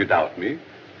 You doubt me?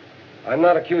 I'm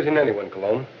not accusing anyone,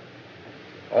 Cologne.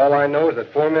 All I know is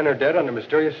that 4 men are dead under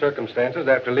mysterious circumstances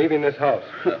after leaving this house.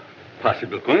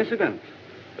 Possible coincidence,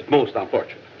 but most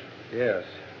unfortunate. Yes.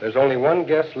 There's only one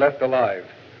guest left alive.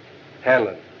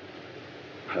 Hanlon.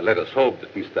 Let us hope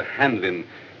that Mr. Hanlon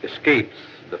escapes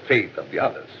the fate of the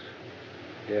others.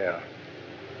 Yeah.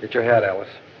 Get your hat,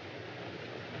 Alice.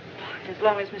 As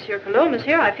long as Monsieur Cologne is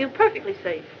here, I feel perfectly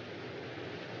safe.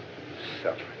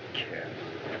 Suffering cat.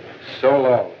 So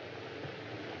long.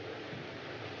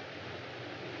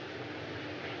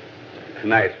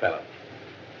 Nice fellow.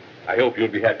 I hope you'll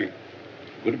be happy.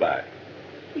 Goodbye.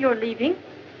 You're leaving?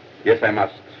 Yes, I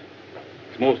must.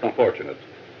 It's most unfortunate,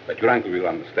 but your uncle will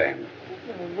understand.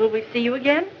 Will we see you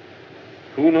again?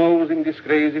 Who knows in this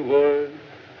crazy world?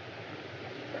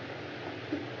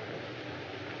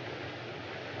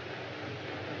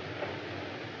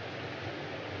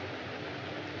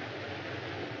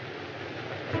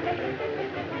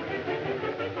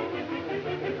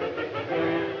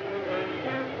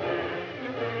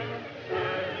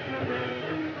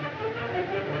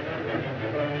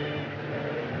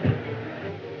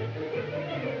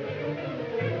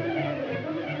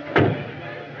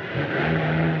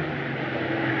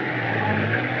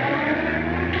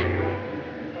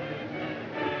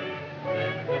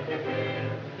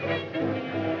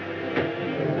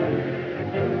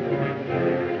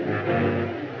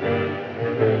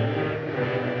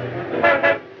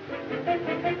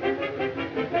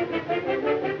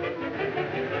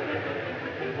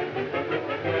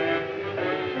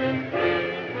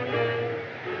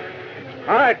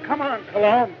 All right, come on,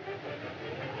 Cologne.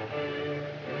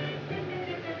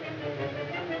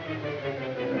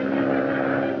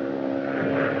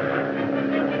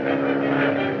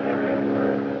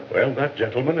 Well, that,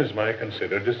 gentlemen, is my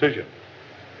considered decision.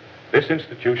 This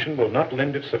institution will not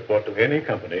lend its support to any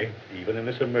company, even in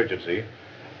this emergency,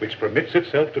 which permits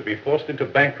itself to be forced into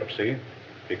bankruptcy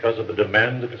because of the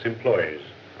demands of its employees.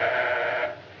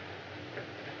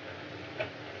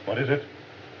 What is it?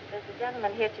 There's a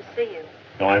gentleman here to see you.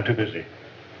 No, I'm too busy.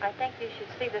 I think you should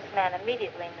see this man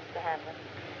immediately, Mr. Hanlon.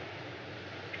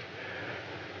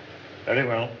 Very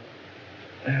well.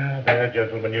 There,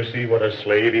 gentlemen, you see what a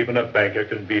slave even a banker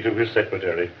can be to his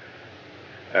secretary.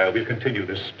 We'll continue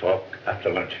this talk after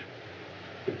lunch.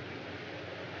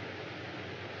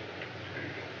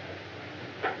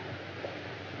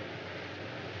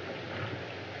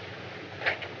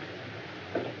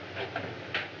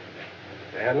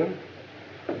 Hanlon?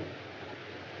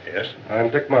 Yes? I'm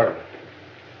Dick Martin.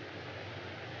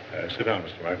 Sit down,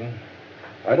 Mr. Martin.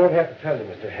 I don't have to tell you,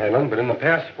 Mr. Hanlon, but in the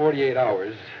past 48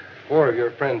 hours, 4 of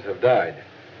your friends have died.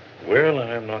 Well,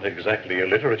 I'm not exactly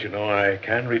illiterate, you know. I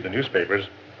can read the newspapers.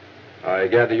 I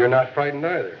gather you're not frightened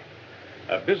either.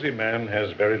 A busy man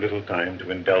has very little time to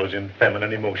indulge in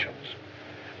feminine emotions.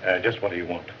 Just what do you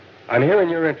want? I'm here in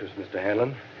your interest, Mr.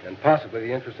 Hanlon, and possibly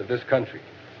the interest of this country.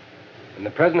 In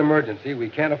the present emergency, we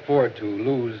can't afford to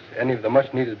lose any of the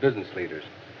much-needed business leaders.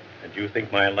 And you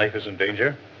think my life is in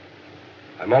danger?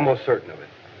 I'm almost certain of it.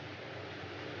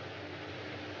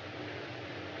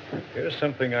 Here's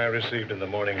something I received in the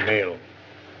morning mail.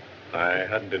 I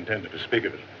hadn't intended to speak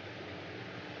of it.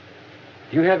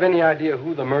 Do you have any idea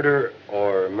who the murderer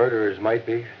or murderers might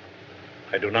be?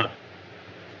 I do not.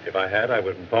 If I had, I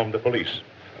would inform the police.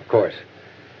 Of course.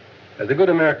 As a good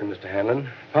American, Mr. Hanlon,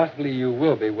 possibly you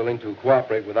will be willing to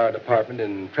cooperate with our department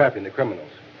in trapping the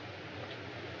criminals.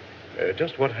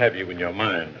 Just what have you in your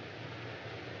mind?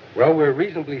 Well, we're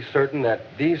reasonably certain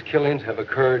that these killings have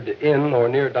occurred in or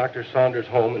near Dr. Saunders'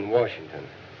 home in Washington.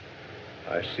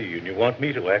 I see. And you want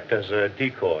me to act as a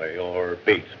decoy or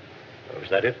bait. Is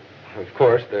that it? Of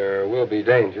course, there will be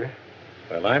danger.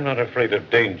 Well, I'm not afraid of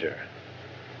danger.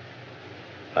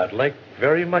 I'd like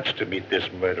very much to meet this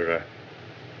murderer.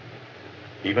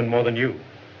 Even more than you.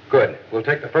 Good. We'll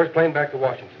take the first plane back to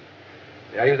Washington.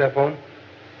 May I use that phone?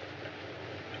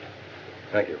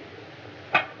 Thank you.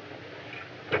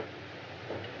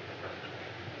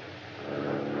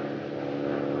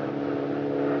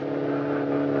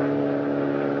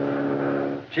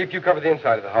 Chief, you cover the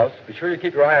inside of the house. Be sure you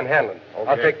keep your eye on Hanlon. Okay.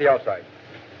 I'll take the outside.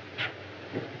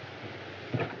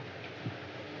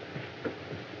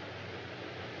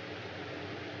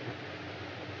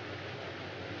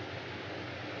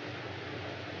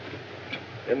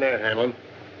 In there, Hanlon.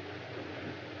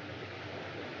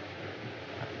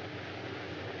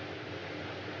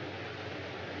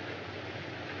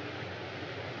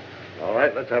 All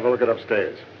right, let's have a look at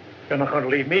upstairs. You're not going to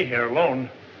leave me here alone.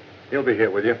 He'll be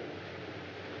here with you.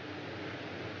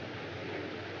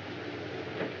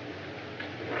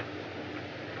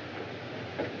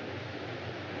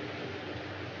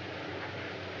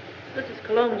 This is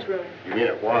Cologne's room. You mean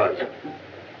it was?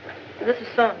 This is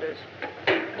Saunders.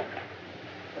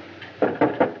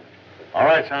 All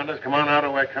right, Saunders, come on out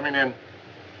or we're coming in.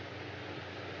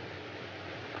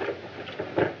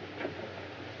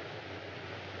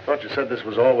 Thought you said this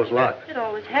was always locked. It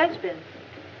always has been.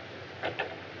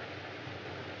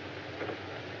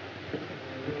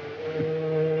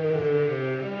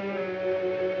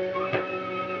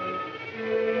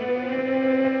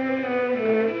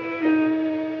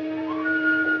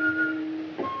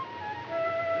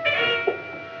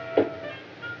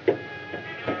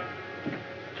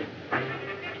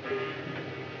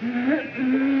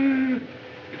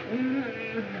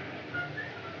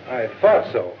 I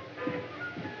thought so.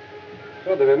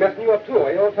 So they've been messing you up too,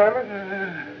 are you, old-timer?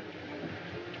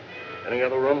 Any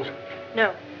other rooms?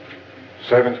 No.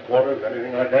 Servants' quarters,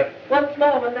 anything like that? One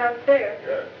small one downstairs.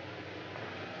 Yeah.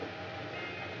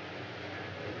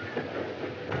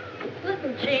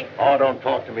 Listen, Chief. Oh, don't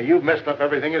talk to me. You've messed up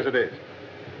everything as it is.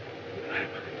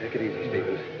 Take it easy,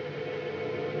 Stevens.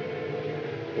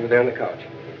 Over there on the couch.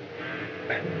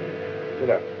 Sit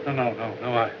up.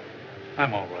 No,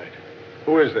 I'm all right.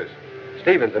 Who is this?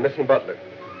 Stevens, the missing butler.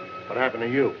 What happened to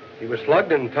you? He was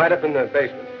slugged and tied up in the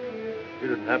basement. You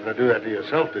didn't happen to do that to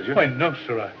yourself, did you? Why, no,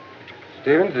 sir.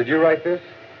 Stevens, did you write this?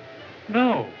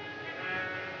 No.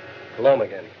 Cologne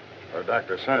again.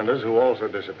 Dr. Saunders, who also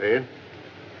disappeared.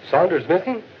 Saunders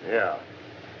missing? Yeah.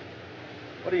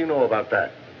 What do you know about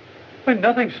that? Why,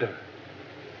 nothing, sir.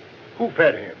 Who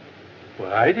fed him?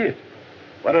 Well, I did.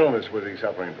 What illness was he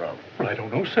suffering from? Well, I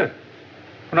don't know, sir.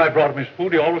 When I brought him his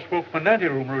food, he always spoke from an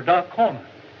anteroom or a dark corner.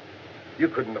 You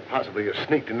couldn't have possibly have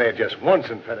sneaked in there just once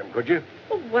and fed him, could you?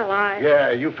 Oh, well,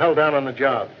 Yeah, you fell down on the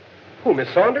job. Who,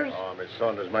 Miss Saunders? Oh, Miss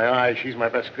Saunders, my eye. She's my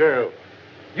best girl.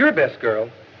 Your best girl.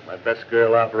 My best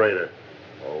girl operator.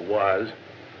 Or was.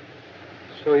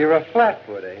 So you're a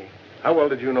flatfoot, eh? How well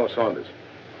did you know Saunders?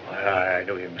 I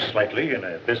knew him slightly in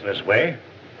a business way.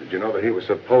 Did you know that he was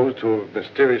supposed to have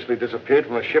mysteriously disappeared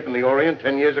from a ship in the Orient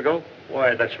 10 years ago?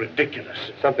 Why, that's ridiculous.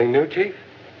 Something new, Chief?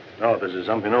 No, this is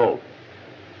something old.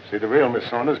 See, the real Miss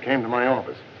Saunders came to my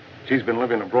office. She's been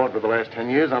living abroad for the last 10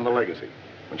 years on the legacy.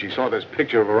 When she saw this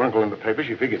picture of her uncle in the paper,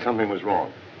 she figured something was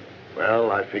wrong.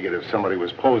 Well, I figured if somebody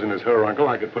was posing as her uncle,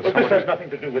 I could put Well, somebody... this has nothing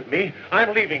to do with me.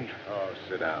 I'm leaving. Oh,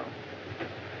 sit down.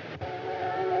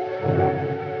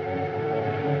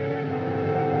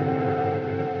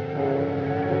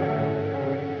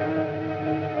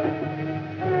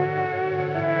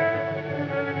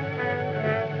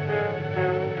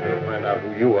 We'll find out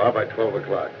who you are by 12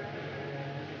 o'clock.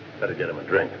 Better get him a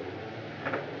drink.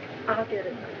 I'll get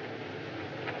it.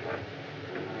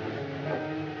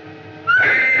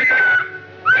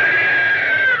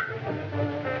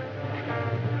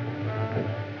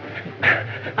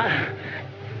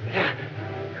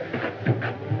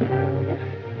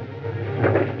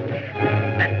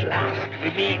 At last we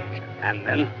meet. And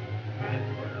then,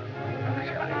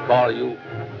 shall I call you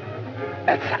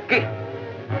Saki?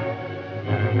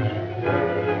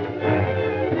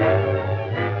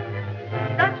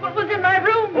 That's what was in my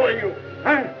room. Who are you?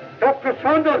 Dr.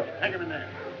 Saunders. Hang him in there.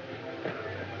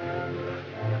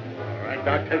 All right,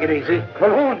 Doc, take it easy.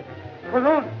 Cologne.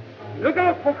 Cologne. Look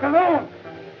out for Cologne.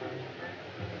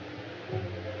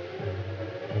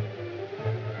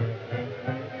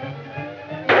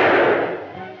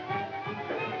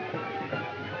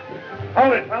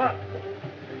 Hold it, fella.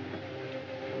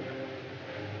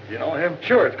 You know him?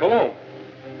 Sure, it's Cologne.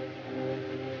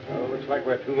 Well, looks like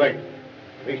we're too late.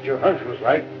 At least your hunch was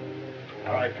right.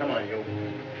 All right, come on, you.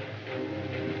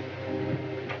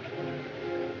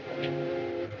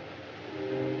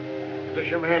 Is this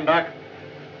your man, Doc?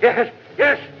 Yes,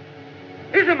 yes.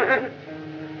 He's a man.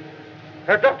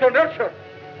 Dr. Nurser.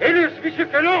 Alias Monsieur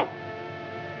Cologne.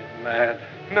 Mad.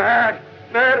 Mad.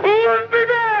 Mad. Who will be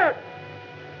mad?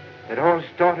 It all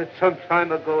started some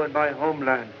time ago in my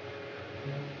homeland.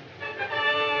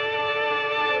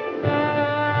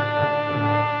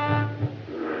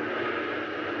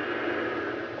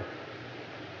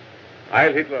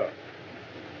 Heil Hitler.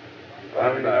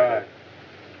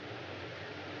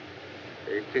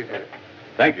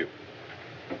 Thank you.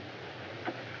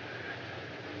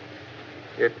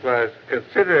 It was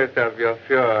considerate of your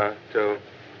Fuhrer to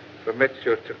permit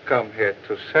you to come here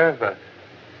to serve us.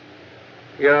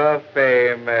 Your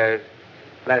fame as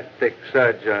plastic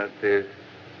surgeon is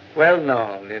well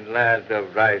known in land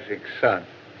of rising sun.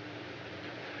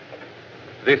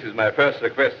 This is my first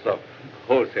request of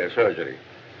wholesale surgery.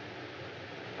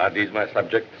 Are these my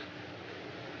subjects?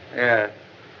 Yes.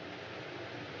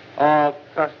 All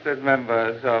trusted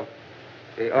members of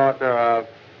the Order of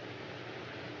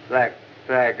Black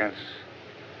Dragons,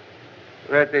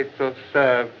 ready to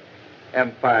serve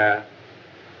Empire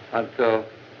until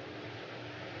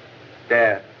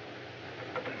death.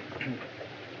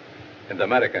 And the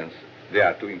Americans, they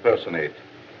are to impersonate.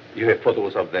 You have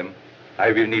photos of them.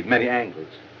 I will need many angles.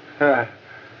 Better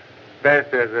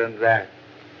than that.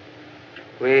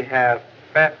 We have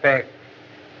perfect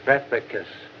replicas.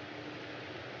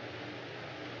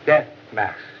 Death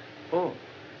masks. Oh,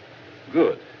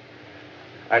 good.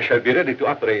 I shall be ready to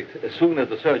operate as soon as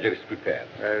the surgery is prepared.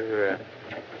 Very well.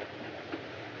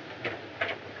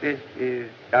 This is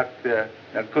Dr.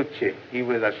 Naguchi. He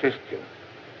will assist you.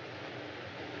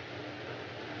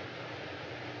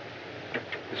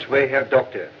 This way, Herr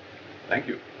Doctor. Thank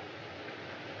you.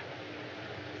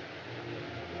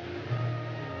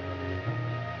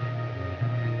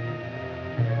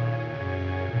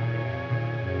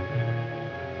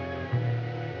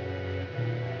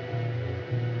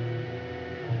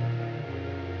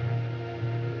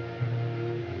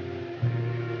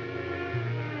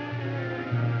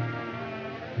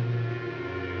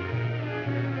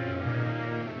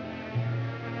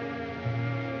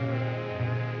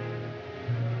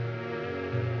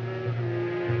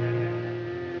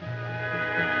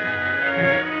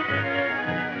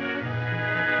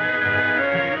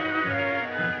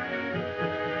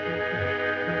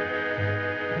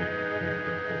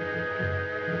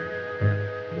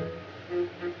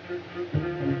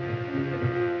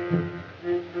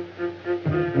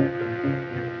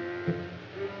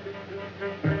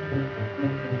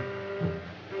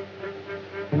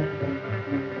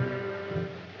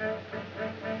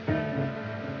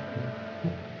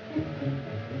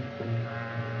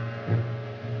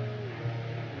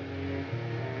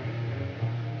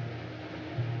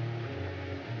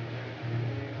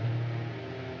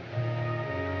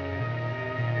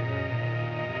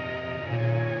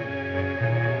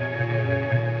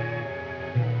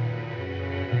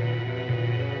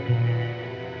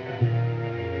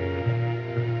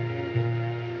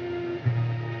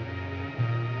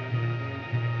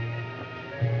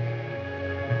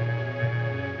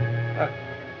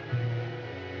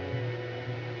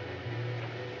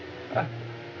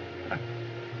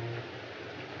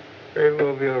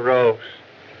 Remove your robes.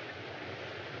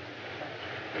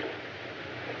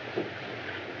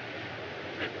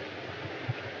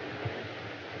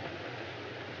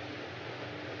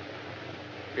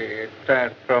 The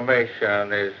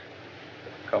transformation is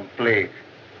complete.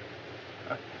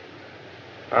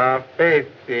 Our faith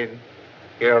in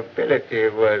your ability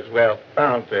was well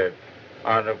founded,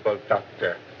 Honorable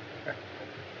Doctor.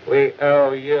 We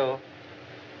owe you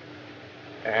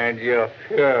and your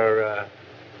Fuhrer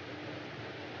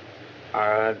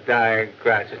our undying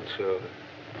gratitude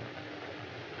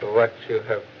for what you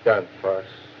have done for us.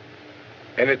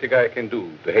 Anything I can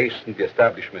do to hasten the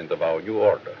establishment of our new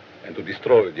order and to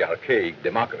destroy the archaic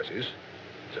democracies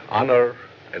is an honor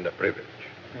and a privilege.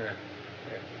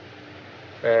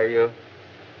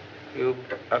 You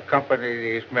accompany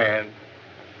these men,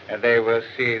 and they will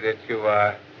see that you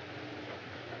are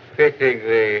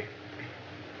fittingly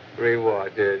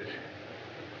rewarded.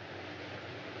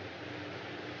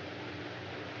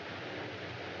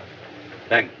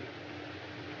 Thank you.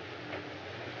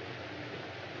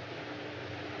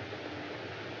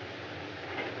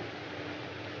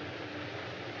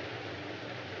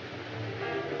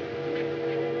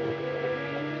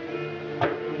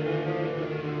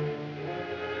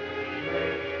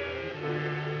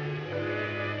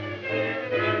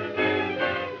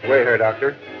 Wait here,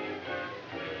 Doctor.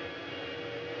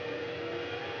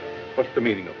 What's the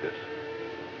meaning of this?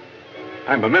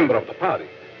 I'm a member of the party.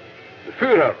 The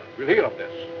Fuhrer will hear of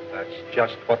this. That's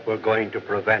just what we're going to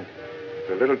prevent.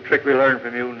 It's a little trick we learned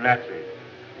from you Nazis.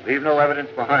 Leave no evidence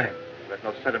behind. Let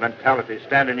no sentimentality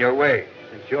stand in your way.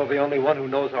 Since you're the only one who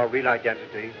knows our real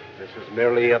identity, this is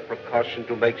merely a precaution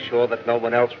to make sure that no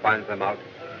one else finds them out.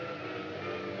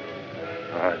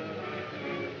 All right.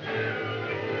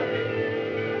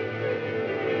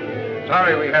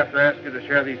 Sorry we have to ask you to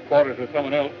share these quarters with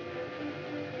someone else.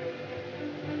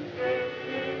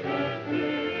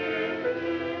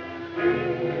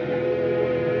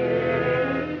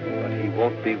 But he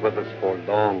won't be with us for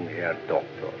long, Herr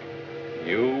Doctor.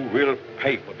 You will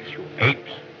pay for this, you apes.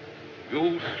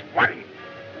 You swine.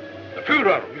 The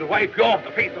Fuhrer will wipe you off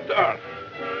the face of the earth.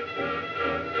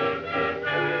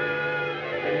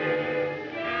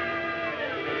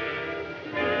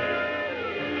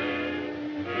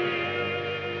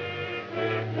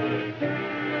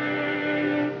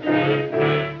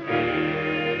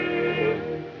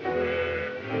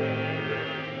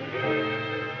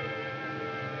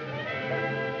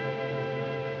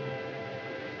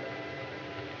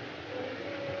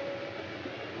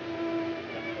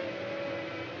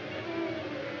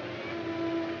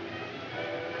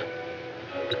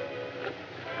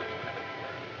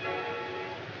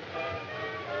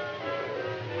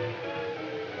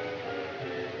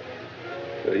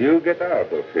 So you get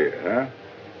out of here, huh?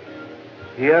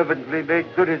 He evidently made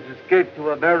good his escape to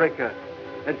America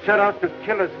and set out to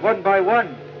kill us one by one.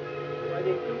 Why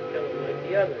didn't you kill him like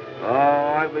the others?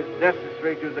 Oh, I was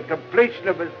necessary to the completion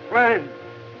of his plan.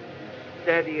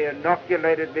 Instead, he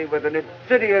inoculated me with an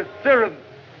insidious serum,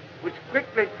 which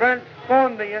quickly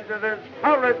transformed me into this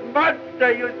horrid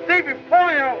monster you see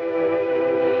before you.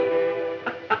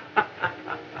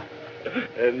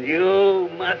 And you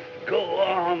must go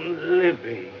on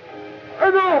living.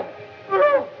 No!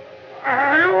 No!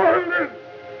 I